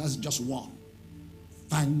to emphasize just one.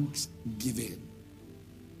 Thanksgiving.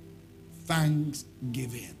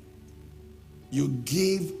 Thanksgiving. You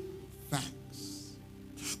give thanks.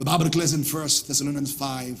 The Bible declares in 1 Thessalonians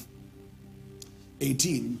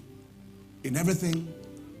 5:18, in everything,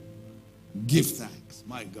 give thanks.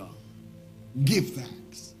 My God. Give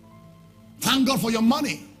thanks. Thank God for your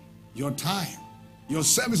money, your time, your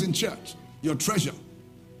service in church, your treasure.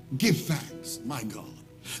 Give thanks. My God.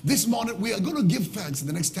 This morning, we are going to give thanks in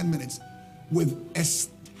the next 10 minutes with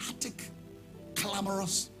ecstatic,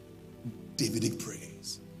 clamorous, Davidic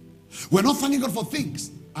praise. We're not thanking God for things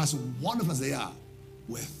as wonderful as they are.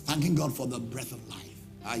 We're thanking God for the breath of life.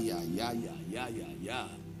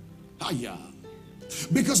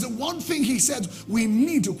 Because the one thing he said we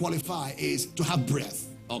need to qualify is to have breath.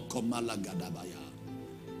 The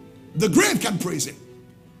grave can praise him.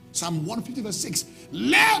 Psalm 150:6.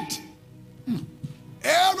 Let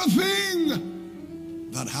everything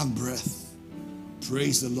that have breath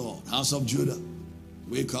praise the Lord. House of Judah,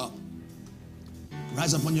 wake up.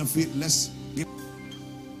 Rise up on your feet. Let's give.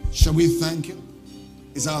 Shall we thank him?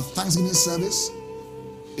 It's our Thanksgiving service.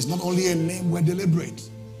 It's not only a name, we're deliberate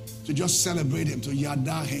to just celebrate him, to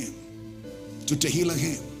yada him, to tehillah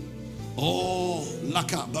him. Oh,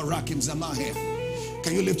 laka barakim zamahim.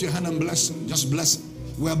 Can you lift your hand and bless him? Just bless him.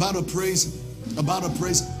 We're about to praise.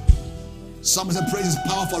 Some say praise is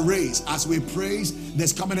powerful raise. As we praise,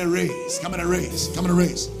 there's coming a raise. Coming a raise.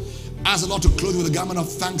 Ask the Lord to clothe you with a garment of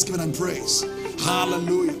thanksgiving and praise.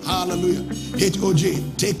 Hallelujah. Hallelujah.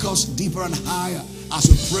 HOG, take us deeper and higher as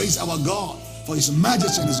we praise our God for his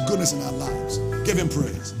majesty and his goodness in our lives. Give him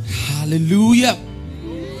praise. Hallelujah.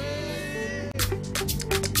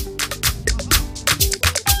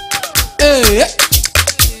 I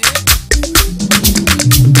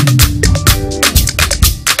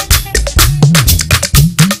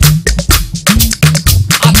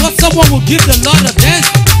thought someone would give the Lord a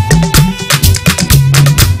dance.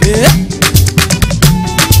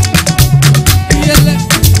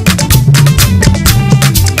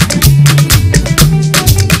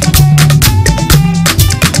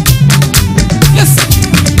 Listen,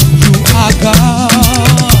 you are God.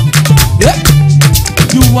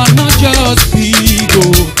 You are not just big, oh.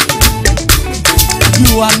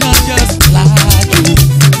 You are not just large, oh.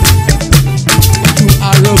 You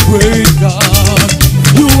are a great God.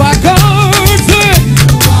 You are God.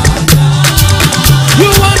 You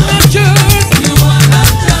are not just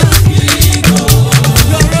big, oh.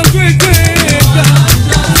 You're a great, great God.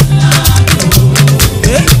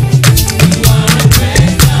 You are a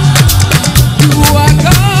great God. You are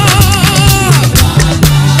God.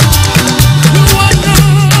 You are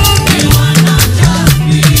not just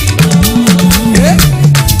big, oh.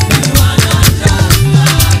 You are not just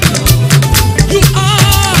large, oh. You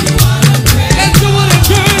are. Let's do it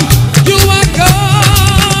again. You are God.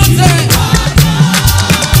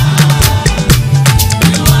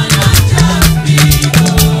 You are not just big,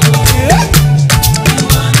 oh.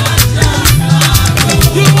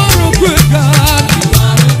 You are a great God.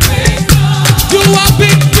 You are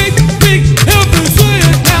big, big, big. Help me say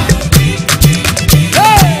it now.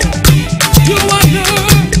 Hey, you are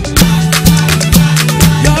good.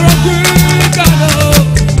 You're a great God. Oh.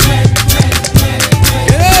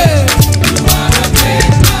 Yeah.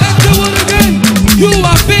 Let's do it again. You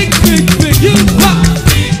are big, big, big. You are.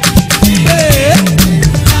 Hey.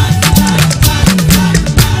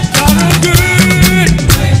 You're a good.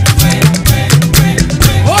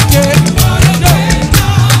 Okay.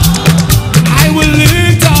 I will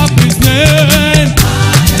lift up his name.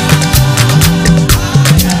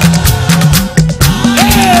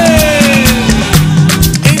 Hey.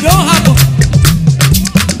 It don't happen.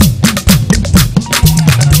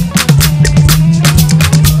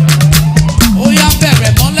 Ó yá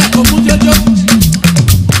bẹ̀rẹ̀ mọ́lẹ̀ kó mú jọjọ.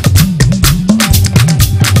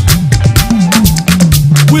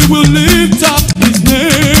 We will lift up his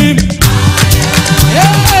name.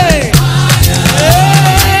 Hey.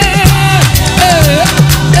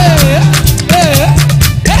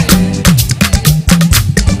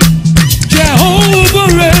 Jehovah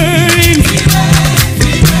reigns.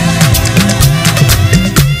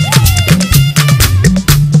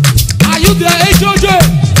 Are you there, HOJ?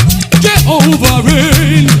 Jehovah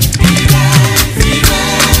reigns.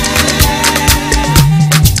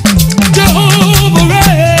 Jehovah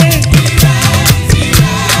reigns.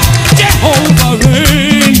 Jehovah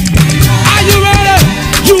reigns. Are you ready?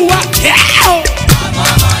 You are here.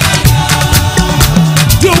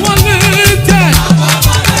 You are lifted.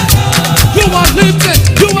 You are lifted.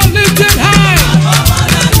 You are lifted high.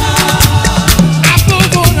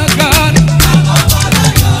 Above all the God.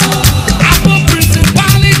 Above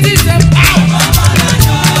principalities and power.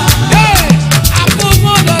 Hey, above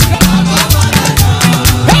all the God.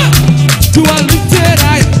 Hey, you are lifted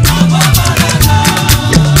high.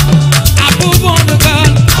 Above all the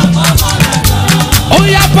God. Oh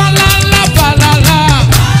yeah, balala, balala.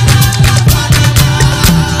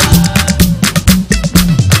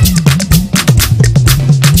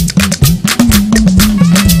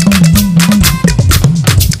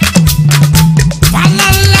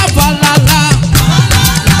 Balala, balala.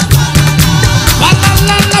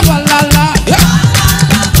 Balala, balala. Yeah.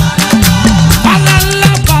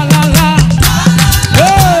 Balala, balala.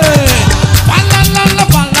 Hey. Balala,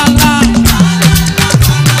 balala.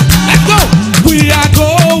 Let's go. We are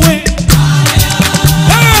going.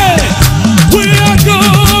 Hey. We are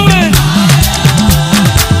going.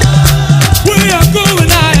 We are going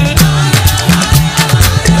higher.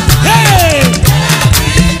 Hey.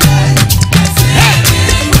 Hey.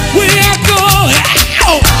 We are going.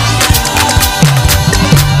 Ow.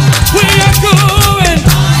 We are going.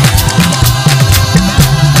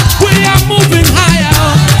 We are moving higher.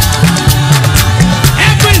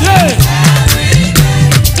 Every day.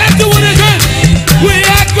 Let's do it again. We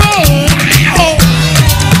are going. Ow.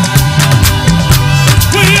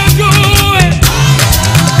 We are going.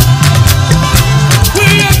 We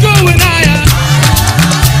are going higher.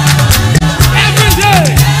 Every day.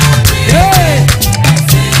 Hey.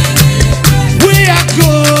 We are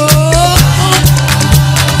going.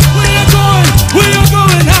 We are going. We are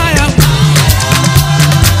going higher.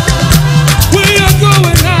 We are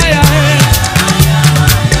going higher.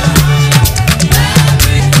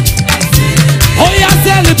 Oh yeah,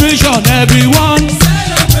 celebration, everyone.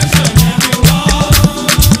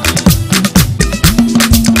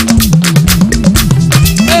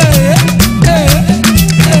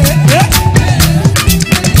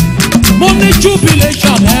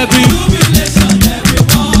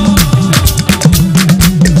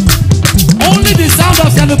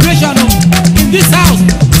 celebration in this house.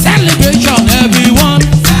 Celebration, everyone.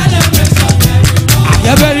 I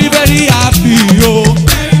get very, very happy, yo.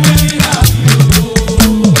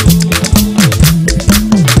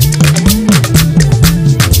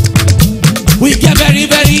 We get very,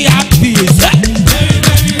 very happy.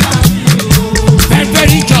 Very,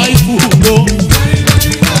 very joyful, yo.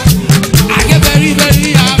 I get very,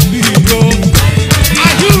 very happy, yo.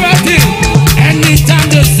 Are you ready? Anytime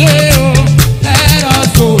they say, oh, let us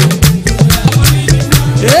go.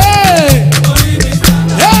 Hey!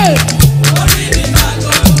 Hey!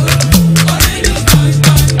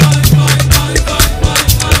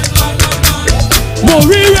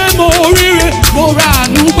 Mo ra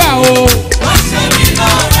àánú gbà o.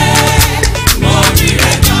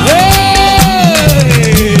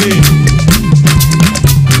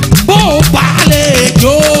 Bó o bá lè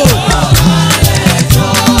jó.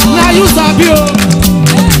 Na you sabi o.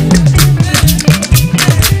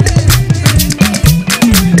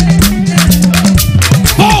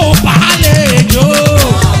 Bó o bá lè jó.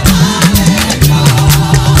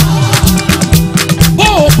 Bó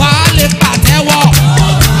o bá lè pàtẹ́wọ́.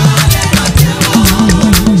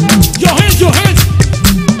 Your hands.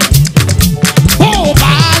 Bó o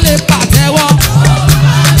bá lè pàtẹ́wọ́.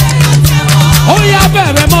 Ó yá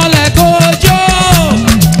bẹ̀rẹ̀ mọ́lẹ̀ kó jó.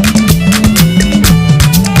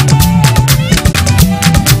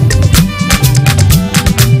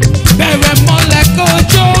 Bẹ̀rẹ̀ mọ́lẹ̀ kó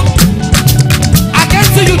jó. I can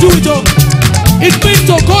see you do it, oh. It means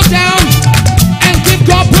to go down and give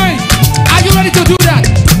God praise. Are you ready to do that?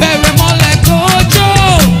 Bẹ̀rẹ̀ mọ́lẹ̀ kó jó.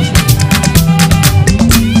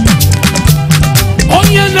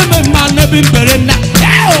 Onye na-eme mma n'ebe mbere nna.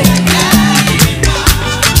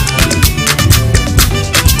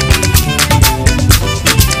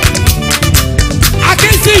 I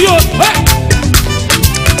can see you. Hey.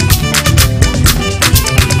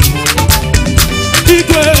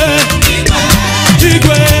 Igwe.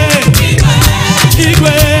 Igwe.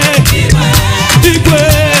 Igwe. Igwe.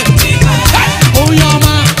 Hey.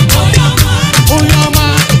 Oyama. Oyama.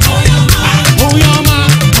 Oyama.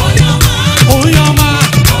 Oyama.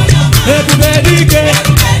 Everybody get.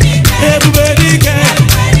 Everybody get.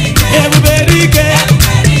 Everybody get.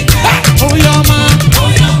 Oyama.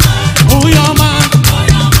 Oyama.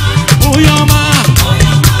 Oyama.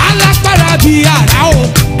 Alágbára bí àrá o,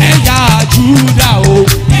 ẹ̀yà Júdà o.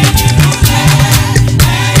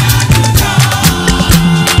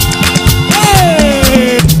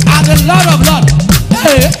 Hey, I'm the Lord of Lords.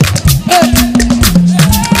 Hey, hey.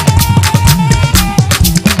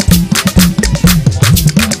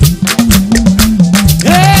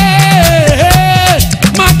 Hey,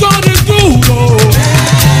 my God is good. Oh.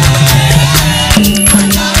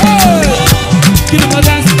 Hey, give him a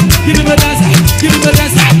dance, give him a dance, give him a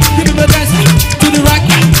dance, give him a dance. To the right,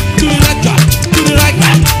 to the left, to the right,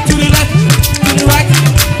 to the left, to the right,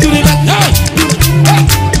 to the left.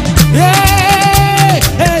 Hey,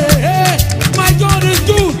 hey, hey, my God is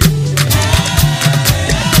good.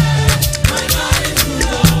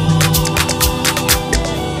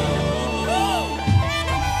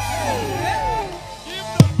 Give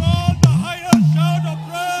the Lord the highest shout of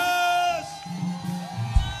praise.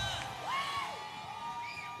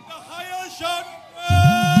 The highest shout of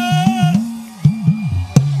praise.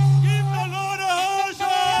 Give the Lord a highest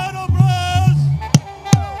shout of praise.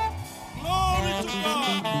 Glory to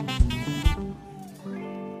God.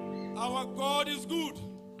 Our God is good.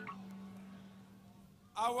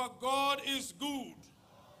 Our God is good.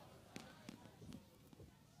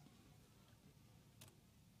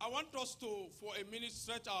 I want us to, for a minute,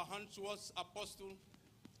 stretch our hands towards Apostle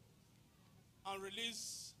and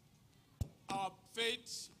release our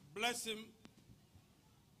faith, bless him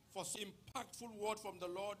for some impactful word from the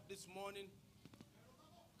Lord this morning.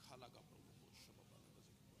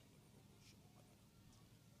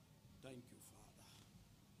 Thank you, Father.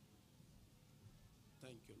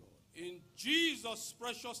 Thank you, Lord. In Jesus'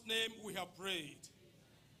 precious name we have prayed.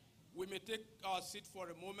 We may take our seat for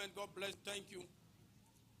a moment. God bless. Thank you.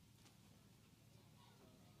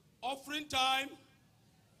 Offering time.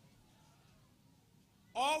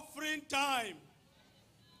 Offering time.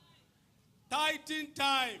 Tithing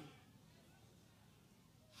time.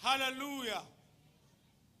 Hallelujah.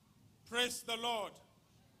 Praise the Lord.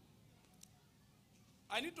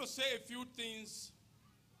 I need to say a few things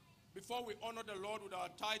before we honor the Lord with our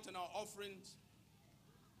tithe and our offerings.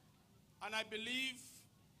 And I believe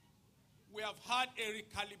we have had a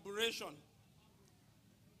recalibration.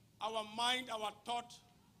 Our mind, our thought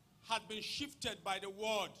had been shifted by the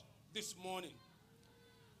word this morning.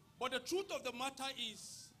 But the truth of the matter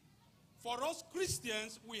is, For us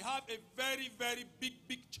Christians, we have a very, very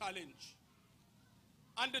big challenge.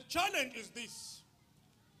 And the challenge is this.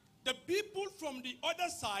 The people from the other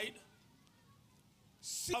side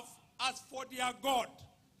see us as for their God.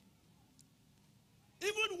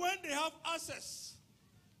 Even when they have access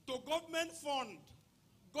to government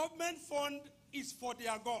fund is for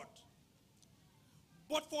their God.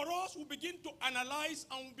 But for us, we begin to analyze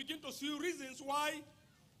and we begin to see reasons why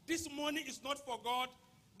this money is not for God,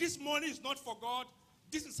 this money is not for God,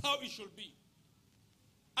 this is how it should be.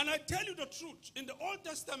 And I tell you the truth, in the Old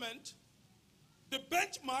Testament, the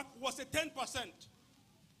benchmark was a 10%.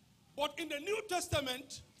 But in the New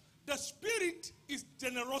Testament, the spirit is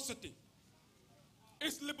generosity.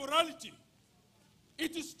 It's liberality.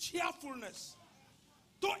 It is cheerfulness.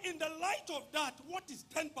 So in the light of that, what is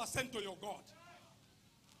 10% to your God?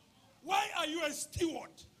 Why are you a steward?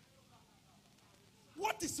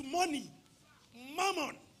 What is money?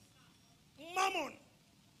 Mammon. Mammon.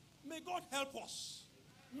 May God help us.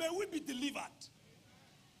 May we be delivered.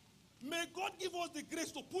 May God give us the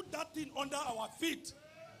grace to put that thing under our feet.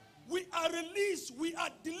 We are released. We are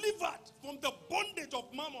delivered from the bondage of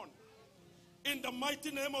mammon. In the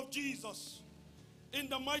mighty name of Jesus. In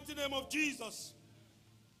the mighty name of Jesus.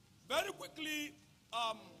 Very quickly,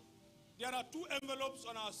 there are 2 envelopes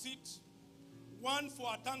on our seat. One for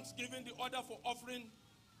our thanksgiving, the other for offering.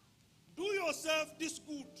 Do yourself this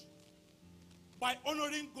good by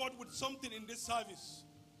honoring God with something in this service.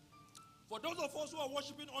 For those of us who are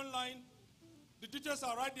worshiping online, the details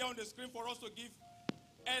are right there on the screen for us to give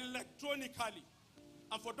electronically.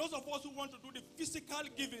 And for those of us who want to do the physical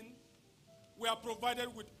giving, we are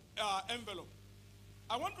provided with envelope.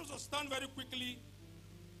 I want us to stand very quickly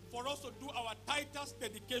for us to do our tithes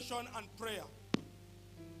dedication and prayer.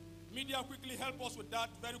 Media, quickly help us with that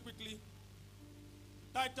very quickly.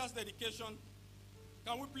 Tithes dedication.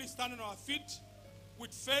 Can we please stand on our feet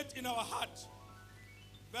with faith in our heart?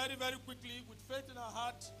 Very, very quickly, with faith in our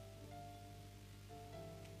heart.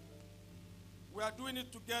 We are doing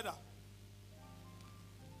it together.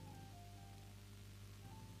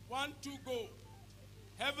 1, 2, go.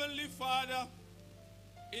 Heavenly Father,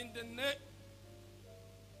 in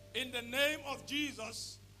the name of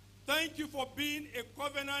Jesus, thank you for being a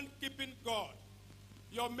covenant-keeping God.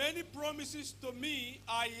 Your many promises to me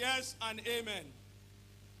are yes and amen.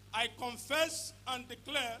 I confess and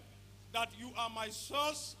declare that you are my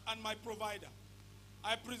source and my provider.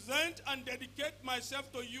 I present and dedicate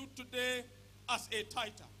myself to you today as a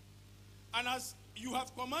tither. And as you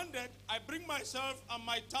have commanded, I bring myself and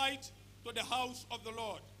my tithe to the house of the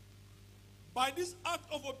Lord. By this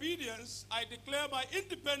act of obedience, I declare my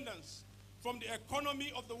independence from the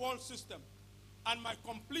economy of the world system and my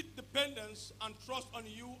complete dependence and trust on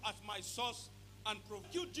you as my source and provider.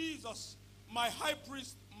 You, Jesus, my high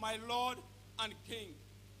priest, my Lord and King.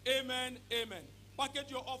 Amen, amen. Package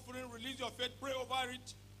your offering, release your faith, pray over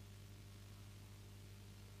it.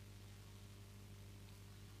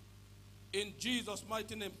 In Jesus'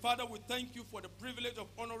 mighty name. Father, we thank you for the privilege of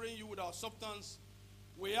honoring you with our substance.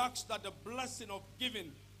 We ask that the blessing of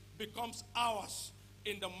giving becomes ours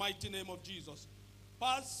in the mighty name of Jesus.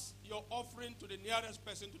 Pass your offering to the nearest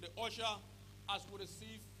person, to the usher, as we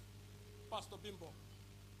receive Pastor Bimbo.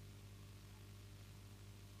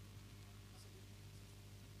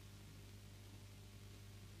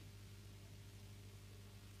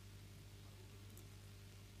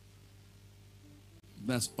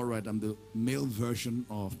 That's all right. I'm the male version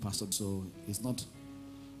of Pastor, so it's not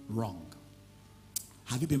wrong.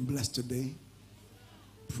 Have you been blessed today?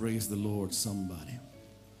 Praise the Lord, somebody.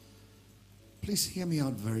 Please hear me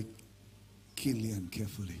out very keenly and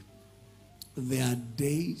carefully. There are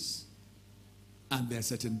days and there are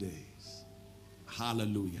certain days.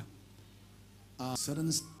 Hallelujah.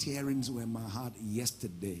 Certain stirrings were in my heart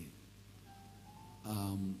yesterday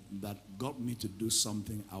that got me to do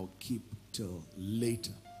something I'll keep till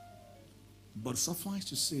later. But suffice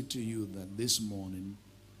to say to you that this morning,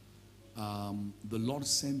 the Lord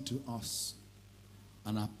sent to us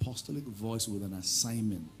an apostolic voice with an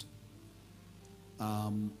assignment.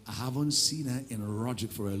 I haven't seen her in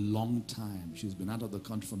RHOGIC for a long time. She's been out of the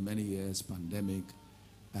country for many years, pandemic,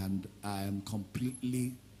 and I am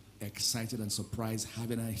completely excited and surprised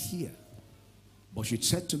having her here. But she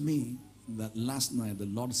said to me that last night the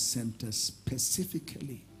Lord sent her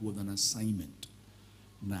specifically with an assignment.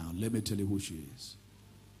 Now, let me tell you who she is.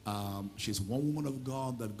 She's one woman of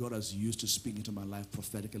God that God has used to speak into my life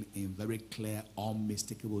prophetically in very clear,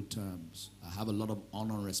 unmistakable terms. I have a lot of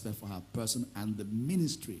honor and respect for her person and the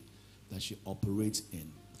ministry that she operates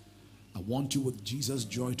in. I want you with Jesus'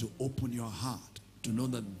 joy to open your heart to know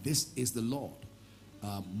that this is the Lord.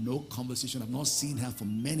 No conversation. I've not seen her for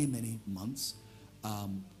many, many months,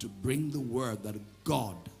 to bring the word that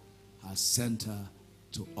God has sent her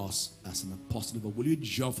to us as an apostle. But will you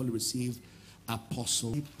joyfully receive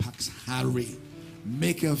Apostle Pax Harry?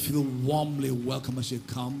 Make her feel warmly welcome as she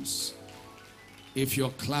comes. If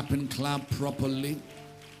you're clapping, clap properly.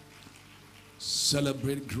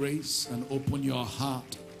 Celebrate grace and open your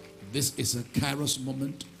heart. This is a Kairos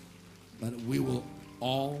moment that we will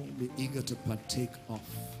all be eager to partake of.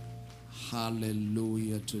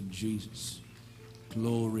 Hallelujah to Jesus.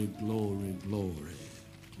 Glory, glory, glory,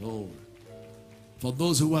 glory. For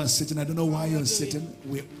those who are sitting, I don't know why you're sitting.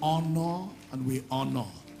 We honor and we honor.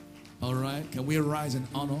 All right? Can we rise in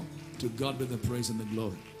honor? To God be the praise and the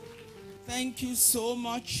glory. Thank you so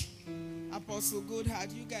much, Apostle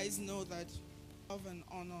Goodheart. You guys know that I love and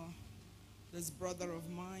honor this brother of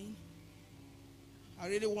mine. I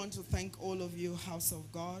really want to thank all of you, house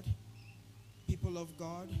of God, people of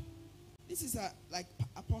God. This is, like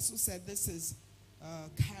Apostle said, this is a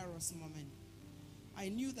Kairos moment. I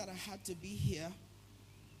knew that I had to be here.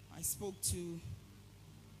 I spoke to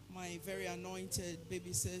my very anointed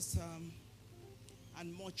baby sister,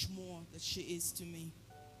 and much more that she is to me.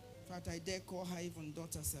 In fact, I dare call her even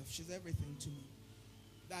daughter self. She's everything to me.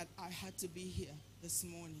 That I had to be here this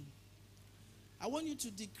morning. I want you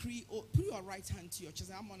to decree, put your right hand to your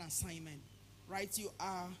chest. I'm on assignment. Right? You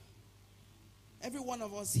are, every one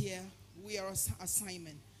of us here, we are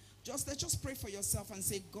assignment. Let's just pray for yourself and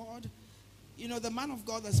say, God, you know, the man of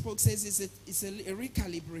God that spoke says it's a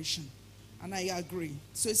recalibration. And I agree.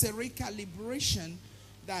 So it's a recalibration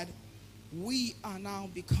that we are now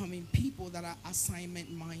becoming people that are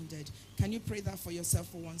assignment minded. Can you pray that for yourself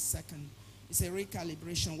for 1 second? It's a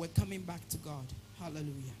recalibration. We're coming back to God.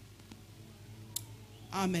 Hallelujah.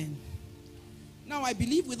 Amen. Now I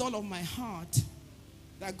believe with all of my heart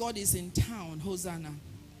that God is in town. Hosanna.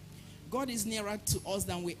 God is nearer to us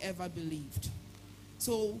than we ever believed.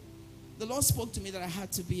 So the Lord spoke to me that I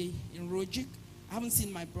had to be in RHOGIC. I haven't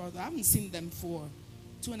seen my brother. I haven't seen them for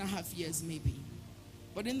 2.5 years maybe.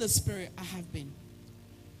 But in the spirit, I have been.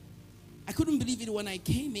 I couldn't believe it when I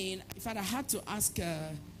came in. In fact, I had to ask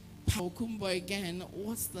Paul Kumbo again,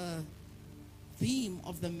 what's the theme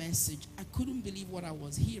of the message? I couldn't believe what I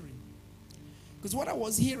was hearing. Because what I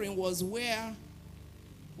was hearing was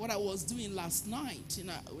what I was doing last night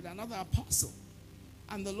with another apostle.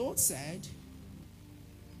 And the Lord said,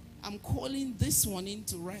 I'm calling this one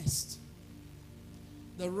into rest.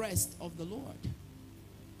 The rest of the Lord.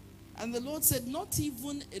 And the Lord said, not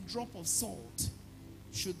even a drop of salt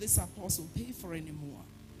should this apostle pay for anymore.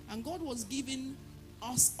 And God was giving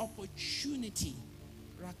us opportunity,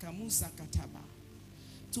 Rakamusa Kataba,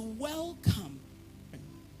 to welcome.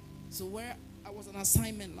 So where I was on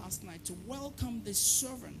assignment last night, to welcome the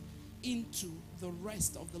servant into the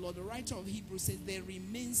rest of the Lord. The writer of Hebrews says there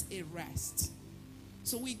remains a rest.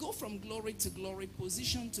 So we go from glory to glory,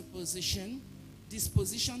 position to position,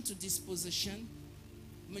 disposition to disposition,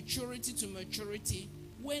 maturity to maturity.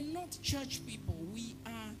 We're not church people. We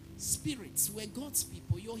are spirits. We're God's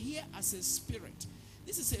people. You're here as a spirit.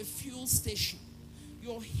 This is a fuel station.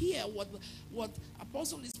 You're here. What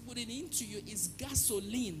Apostle is putting into you is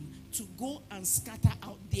gasoline to go and scatter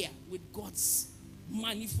out there with God's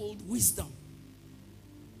manifold wisdom.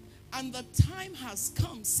 And the time has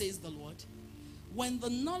come, says the Lord, when the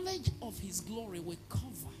knowledge of his glory will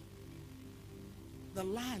cover the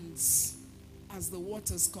lands as the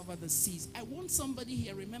waters cover the seas. I want somebody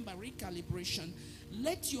here, remember recalibration.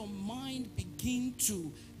 Let your mind begin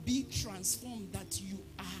to be transformed that you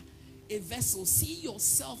are a vessel. See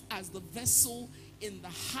yourself as the vessel in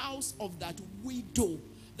the house of that widow.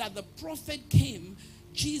 That the prophet came,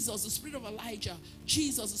 Jesus, the spirit of Elijah,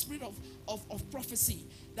 Jesus, the spirit of prophecy.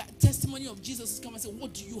 That testimony of Jesus is coming and say,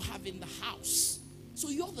 what do you have in the house? So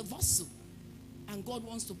you're the vessel. And God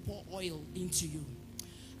wants to pour oil into you.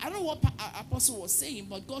 I don't know what Apostle was saying,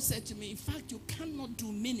 but God said to me, in fact, you cannot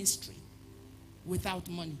do ministry without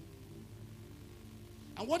money.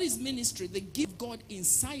 And what is ministry? The gift of God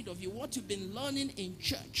inside of you, what you've been learning in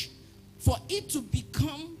church. For it to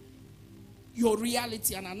become your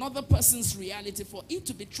reality and another person's reality, for it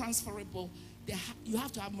to be transferable, you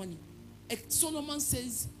have to have money. Solomon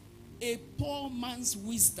says, a poor man's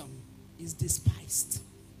wisdom is despised.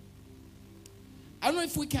 I don't know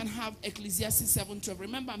if we can have Ecclesiastes 7:12.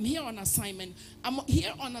 Remember, I'm here on assignment. I'm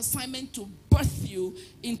here on assignment to birth you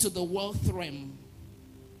into the wealth realm.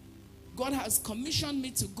 God has commissioned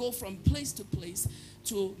me to go from place to place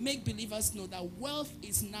to make believers know that wealth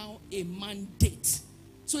is now a mandate.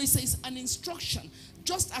 So it says an instruction.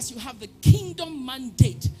 Just as you have the kingdom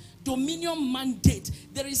mandate dominion mandate.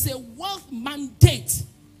 There is a wealth mandate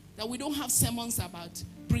that we don't have sermons about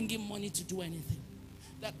bringing money to do anything.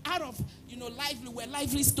 That out of, we're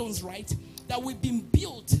lively stones, right? That we've been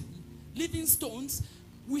built, living stones.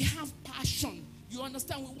 We have passion. You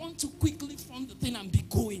understand? We want to quickly fund the thing and be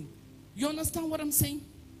going. You understand what I'm saying?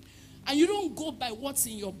 And you don't go by what's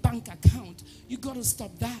in your bank account. You got to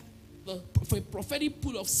stop that. For a prophetic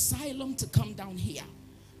pool of Siloam to come down here.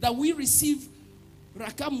 That we receive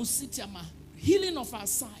Rakamusitiama, healing of our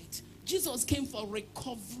sight. Jesus came for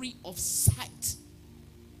recovery of sight.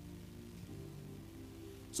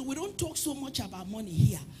 So we don't talk so much about money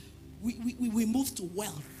here. We move to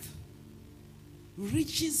wealth.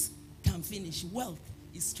 Riches can finish. Wealth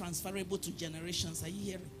is transferable to generations. Are you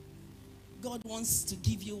hearing? God wants to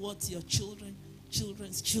give you what your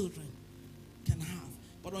children's children can have.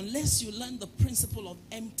 But unless you learn the principle of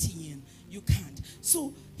emptying, you can't.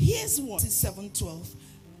 So here's what is 7:12.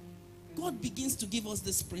 God begins to give us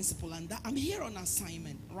this principle, and that I'm here on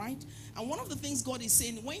assignment, right? And one of the things God is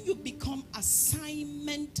saying, when you become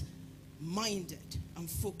assignment minded and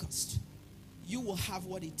focused, you will have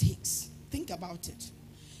what it takes. Think about it.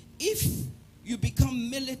 If you become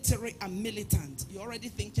military and militant, you're already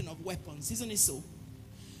thinking of weapons, isn't it so?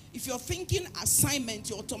 If you're thinking assignment,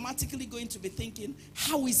 you're automatically going to be thinking,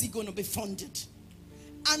 how is it going to be funded?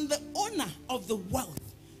 And the owner of the wealth,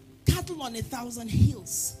 cattle on 1,000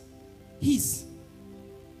 hills, his.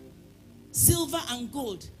 Silver and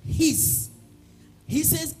gold, his. He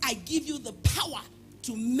says, I give you the power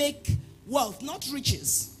to make wealth, not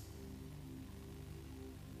riches.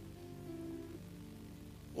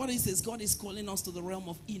 What is this? God is calling us to the realm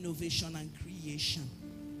of innovation and creation.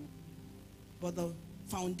 But the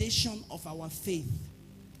foundation of our faith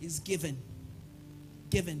is given.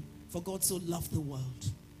 For God so loved the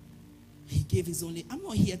world. He gave his only. I'm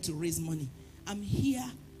not here to raise money. I'm here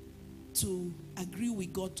to agree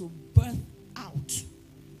with God to birth out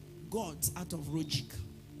gods out of RHOGIC.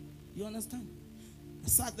 You understand? I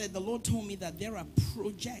sat there, the Lord told me that there are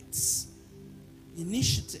projects,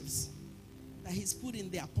 initiatives that he's put in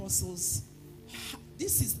the apostles.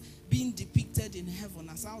 This is being depicted in heaven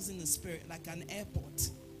as I was in the spirit, like an airport.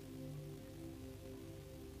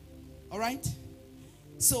 All right?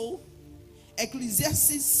 So,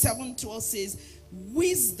 Ecclesiastes 7:12 says,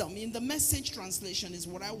 wisdom in the Message translation is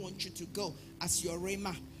what I want you to go as your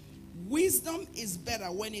rhema. Wisdom is better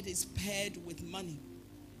when it is paired with money.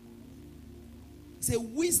 Say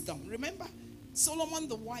wisdom. Remember, Solomon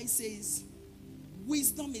the wise says,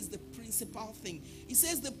 wisdom is the principal thing. He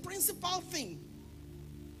says the principal thing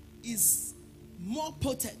is more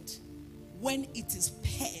potent when it is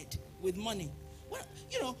paired with money.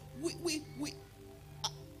 Well,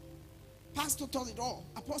 Pastor taught it all.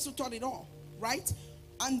 Apostle taught it all, right?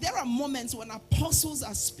 And there are moments when apostles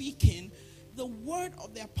are speaking, the word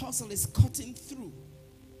of the apostle is cutting through.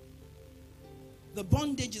 The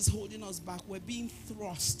bondage is holding us back. We're being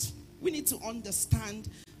thrust. We need to understand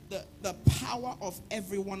the power of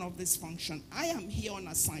every one of this function. I am here on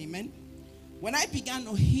assignment. When I began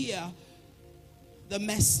to hear the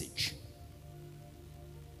message,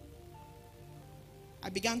 I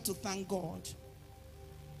began to thank God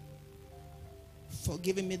for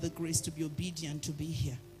giving me the grace to be obedient to be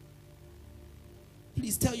here.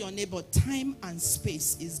 Please tell your neighbor, time and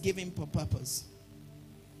space is given for purpose.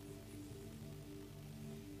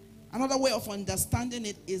 Another way of understanding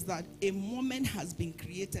it is that a moment has been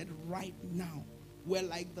created right now. We're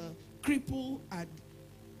like the cripple at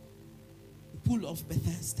the pool of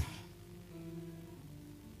Bethesda.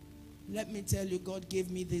 Let me tell you, God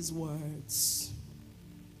gave me these words.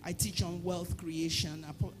 I teach on wealth creation.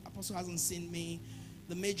 Apostle hasn't seen me.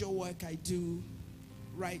 The major work I do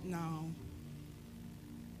right now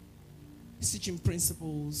is teaching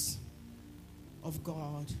principles of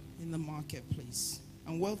God in the marketplace.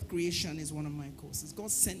 And wealth creation is one of my courses. God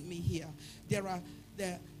sent me here. There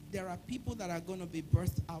are people that are going to be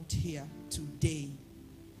birthed out here today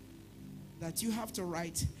that you have to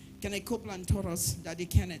write. Kenneth Copeland taught us that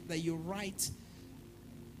you write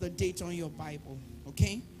the date on your Bible.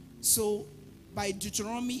 Okay? So by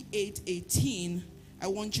Deuteronomy 8:18, I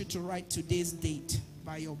want you to write today's date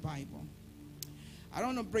by your Bible. I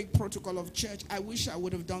don't want to break protocol of church. I wish I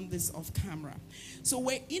would have done this off camera. So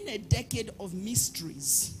we're in a decade of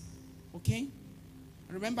mysteries. Okay?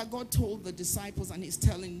 Remember, God told the disciples, and he's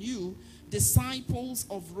telling you, disciples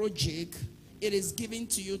of RHOGIC, it is given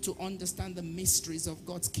to you to understand the mysteries of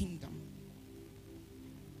God's kingdom.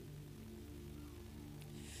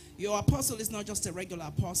 Your apostle is not just a regular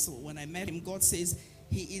apostle. When I met him, God says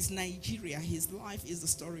he is Nigeria. His life is the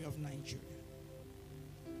story of Nigeria.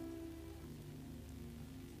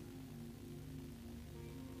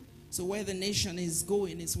 So where the nation is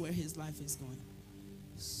going is where his life is going.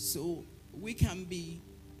 So we can be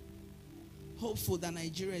hopeful that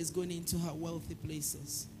Nigeria is going into her wealthy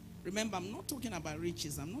places. Remember, I'm not talking about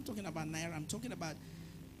riches. I'm not talking about naira. I'm talking about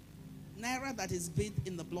naira that is bathed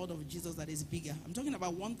in the blood of Jesus, that is bigger. I'm talking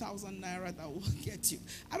about 1,000 naira that will get you.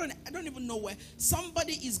 I don't even know where.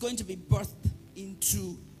 Somebody is going to be birthed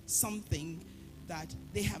into something that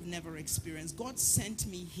they have never experienced. God sent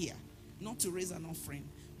me here not to raise an offering,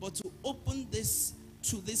 but to open this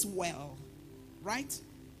to this well, right?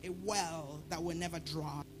 A well that will never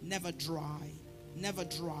dry, never dry, never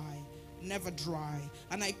dry, never dry.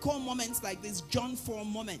 And I call moments like this John 4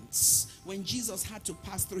 moments, when Jesus had to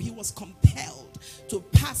pass through. He was compelled to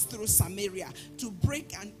pass through Samaria to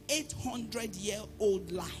break an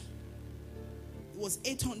 800-year-old lie. It was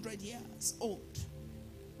 800 years old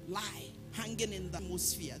lie hanging in the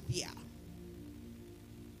atmosphere there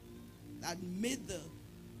that made the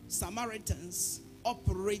Samaritans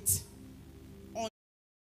operate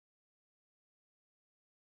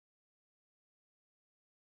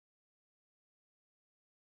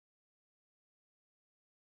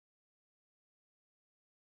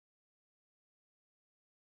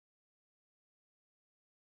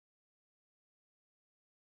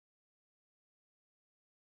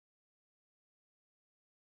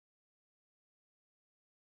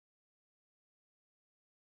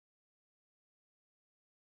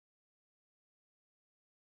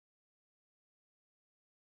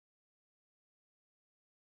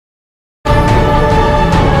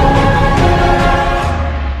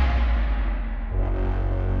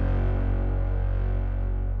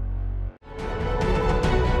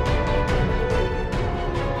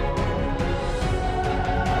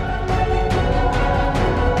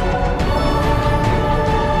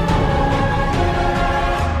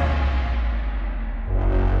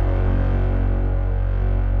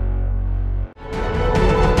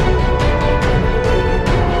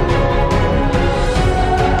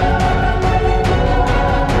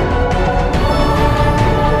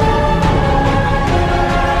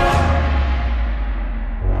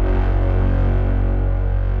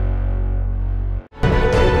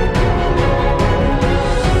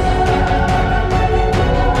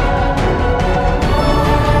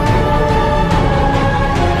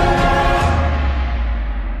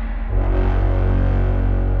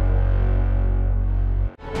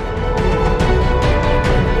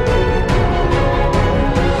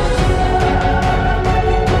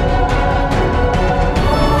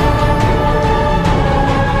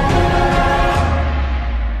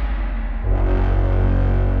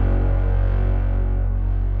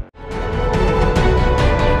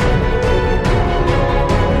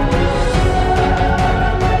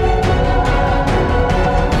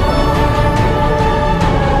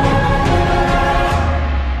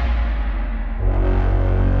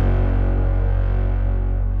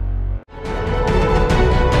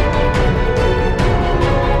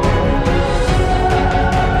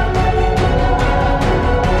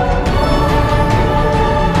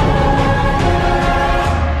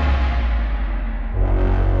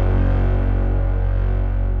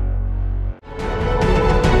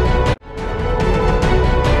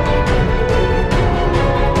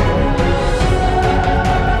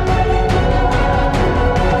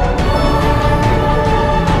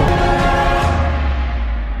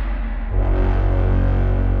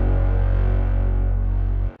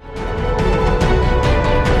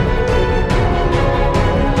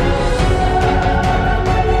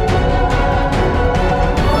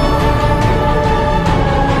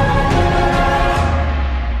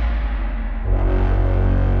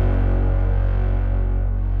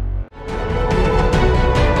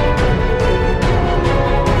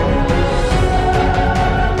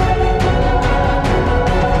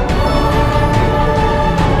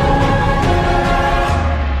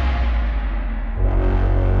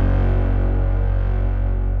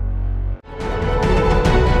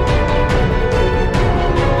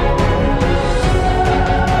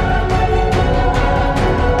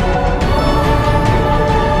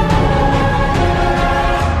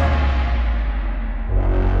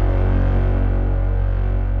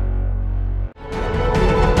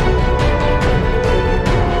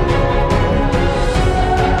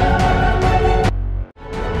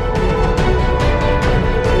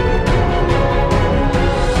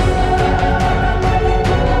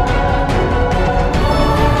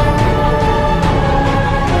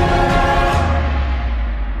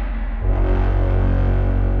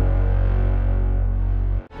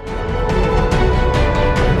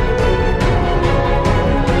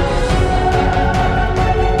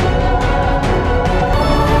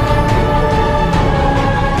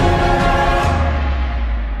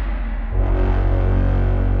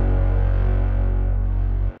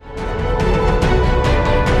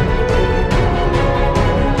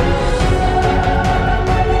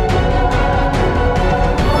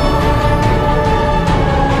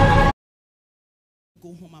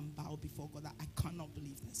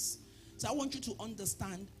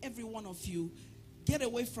understand, every one of you, get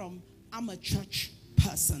away from, I'm a church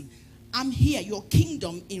person. I'm here, your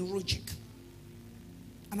kingdom in RHOGIC.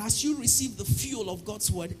 And as you receive the fuel of God's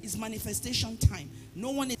word, it's manifestation time.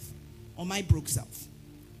 No one is on my broke self.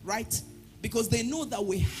 Right? Because they know that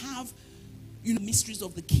we have, mysteries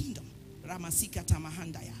of the kingdom. Ramasikata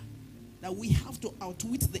Mahandaya. That we have to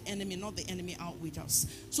outwit the enemy, not the enemy outwit us.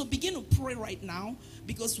 So begin to pray right now,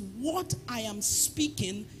 because what I am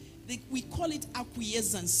speaking, we call it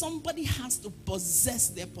acquiescence. Somebody has to possess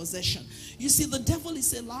their possession. You see, the devil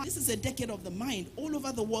is a lie. This is a decade of the mind. All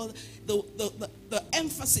over the world, the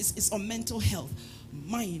emphasis is on mental health.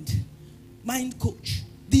 Mind coach,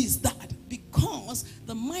 this, that. Because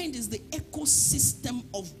the mind is the ecosystem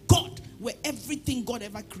of God, where everything God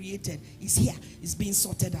ever created is here, is being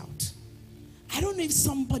sorted out. I don't know if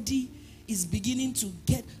somebody is beginning to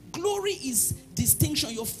get, glory is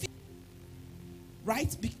distinction. Your feet,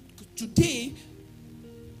 right? Today,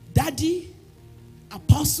 Daddy,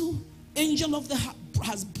 Apostle, Angel of the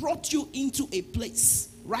has brought you into a place,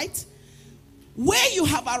 right? Where you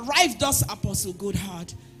have arrived, thus Apostle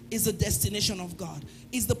Goodheart, is the destination of God,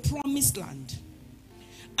 is the promised land.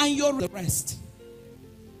 And you're the rest.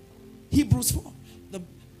 Hebrews 4.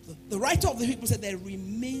 The writer of the Hebrews said there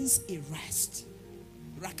remains a rest.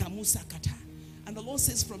 Rakamusakata. And the Lord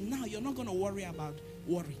says from now, you're not going to worry about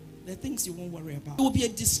worry. There are things you won't worry about. It will be a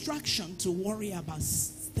distraction to worry about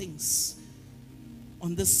things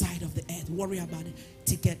on this side of the earth. Worry about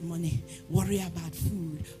ticket money. Worry about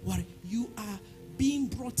food. Worry. You are being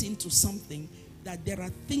brought into something that there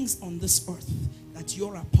are things on this earth that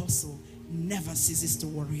your apostle never ceases to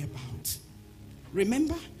worry about.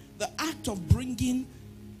 Remember, the act of bringing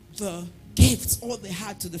the gifts, all they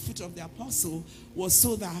had, to the feet of the apostle was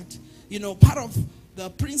so that, part of the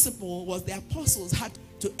principle was the apostles had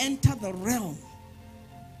to enter the realm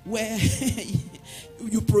where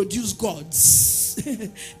you produce gods.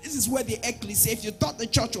 This is where the ecclesia, if you thought the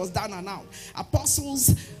church was down and out,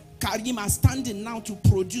 apostles Karim are standing now to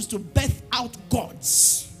produce, to birth out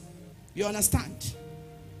gods. You understand?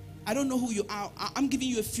 I don't know who you are. I'm giving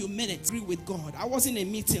you a few minutes to agree with God. I was in a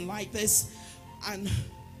meeting like this, and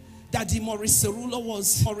Daddy Maurice Cerullo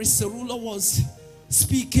was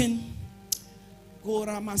speaking.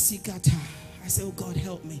 I said, oh God,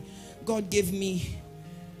 help me. God gave me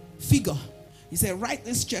figure. He said, write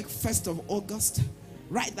this check 1st of August.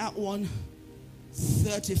 Write that one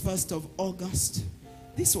 31st of August.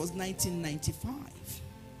 This was 1995.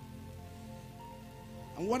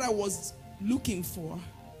 And what I was looking for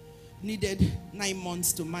needed 9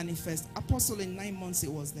 months to manifest. Apostle, in 9 months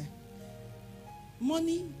it was there.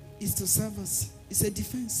 Money is to serve us. It's a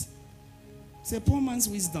defense. It's a poor man's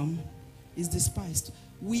wisdom is despised.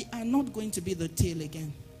 We are not going to be the tail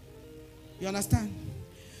again. You understand?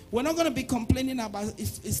 We're not going to be complaining about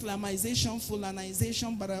Islamization,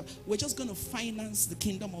 Fulanization, but we're just going to finance the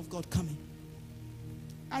kingdom of God coming.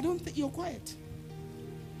 I don't think you're quiet.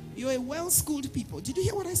 You're a well-schooled people. Did you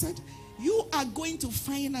hear what I said? You are going to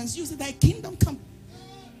finance. You said thy kingdom come.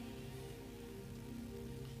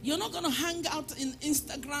 You're not going to hang out in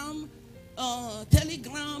Instagram,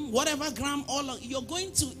 Telegram, whatever gram, you're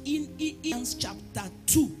going to in chapter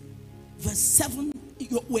 2, verse 7.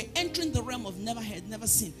 We're entering the realm of never heard, never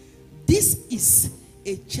seen. This is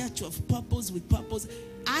a church of purpose with purpose.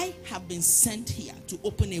 I have been sent here to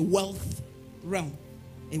open a wealth realm,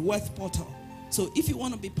 a wealth portal. So if you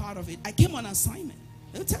want to be part of it, I came on assignment.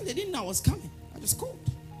 They'll tell you, they didn't know I was coming. I just called.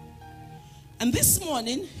 And this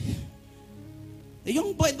morning, the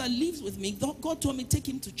young boy that lives with me, God told me take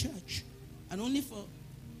him to church. And only for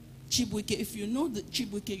Chibwike, if you know the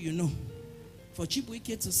Chibwike, you know. For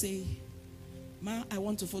Chibwike to say, Ma, I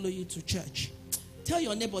want to follow you to church. Tell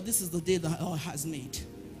your neighbor, this is the day that God has made.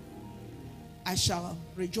 I shall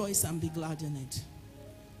rejoice and be glad in it.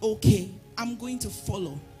 Okay, I'm going to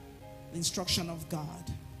follow the instruction of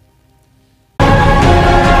God.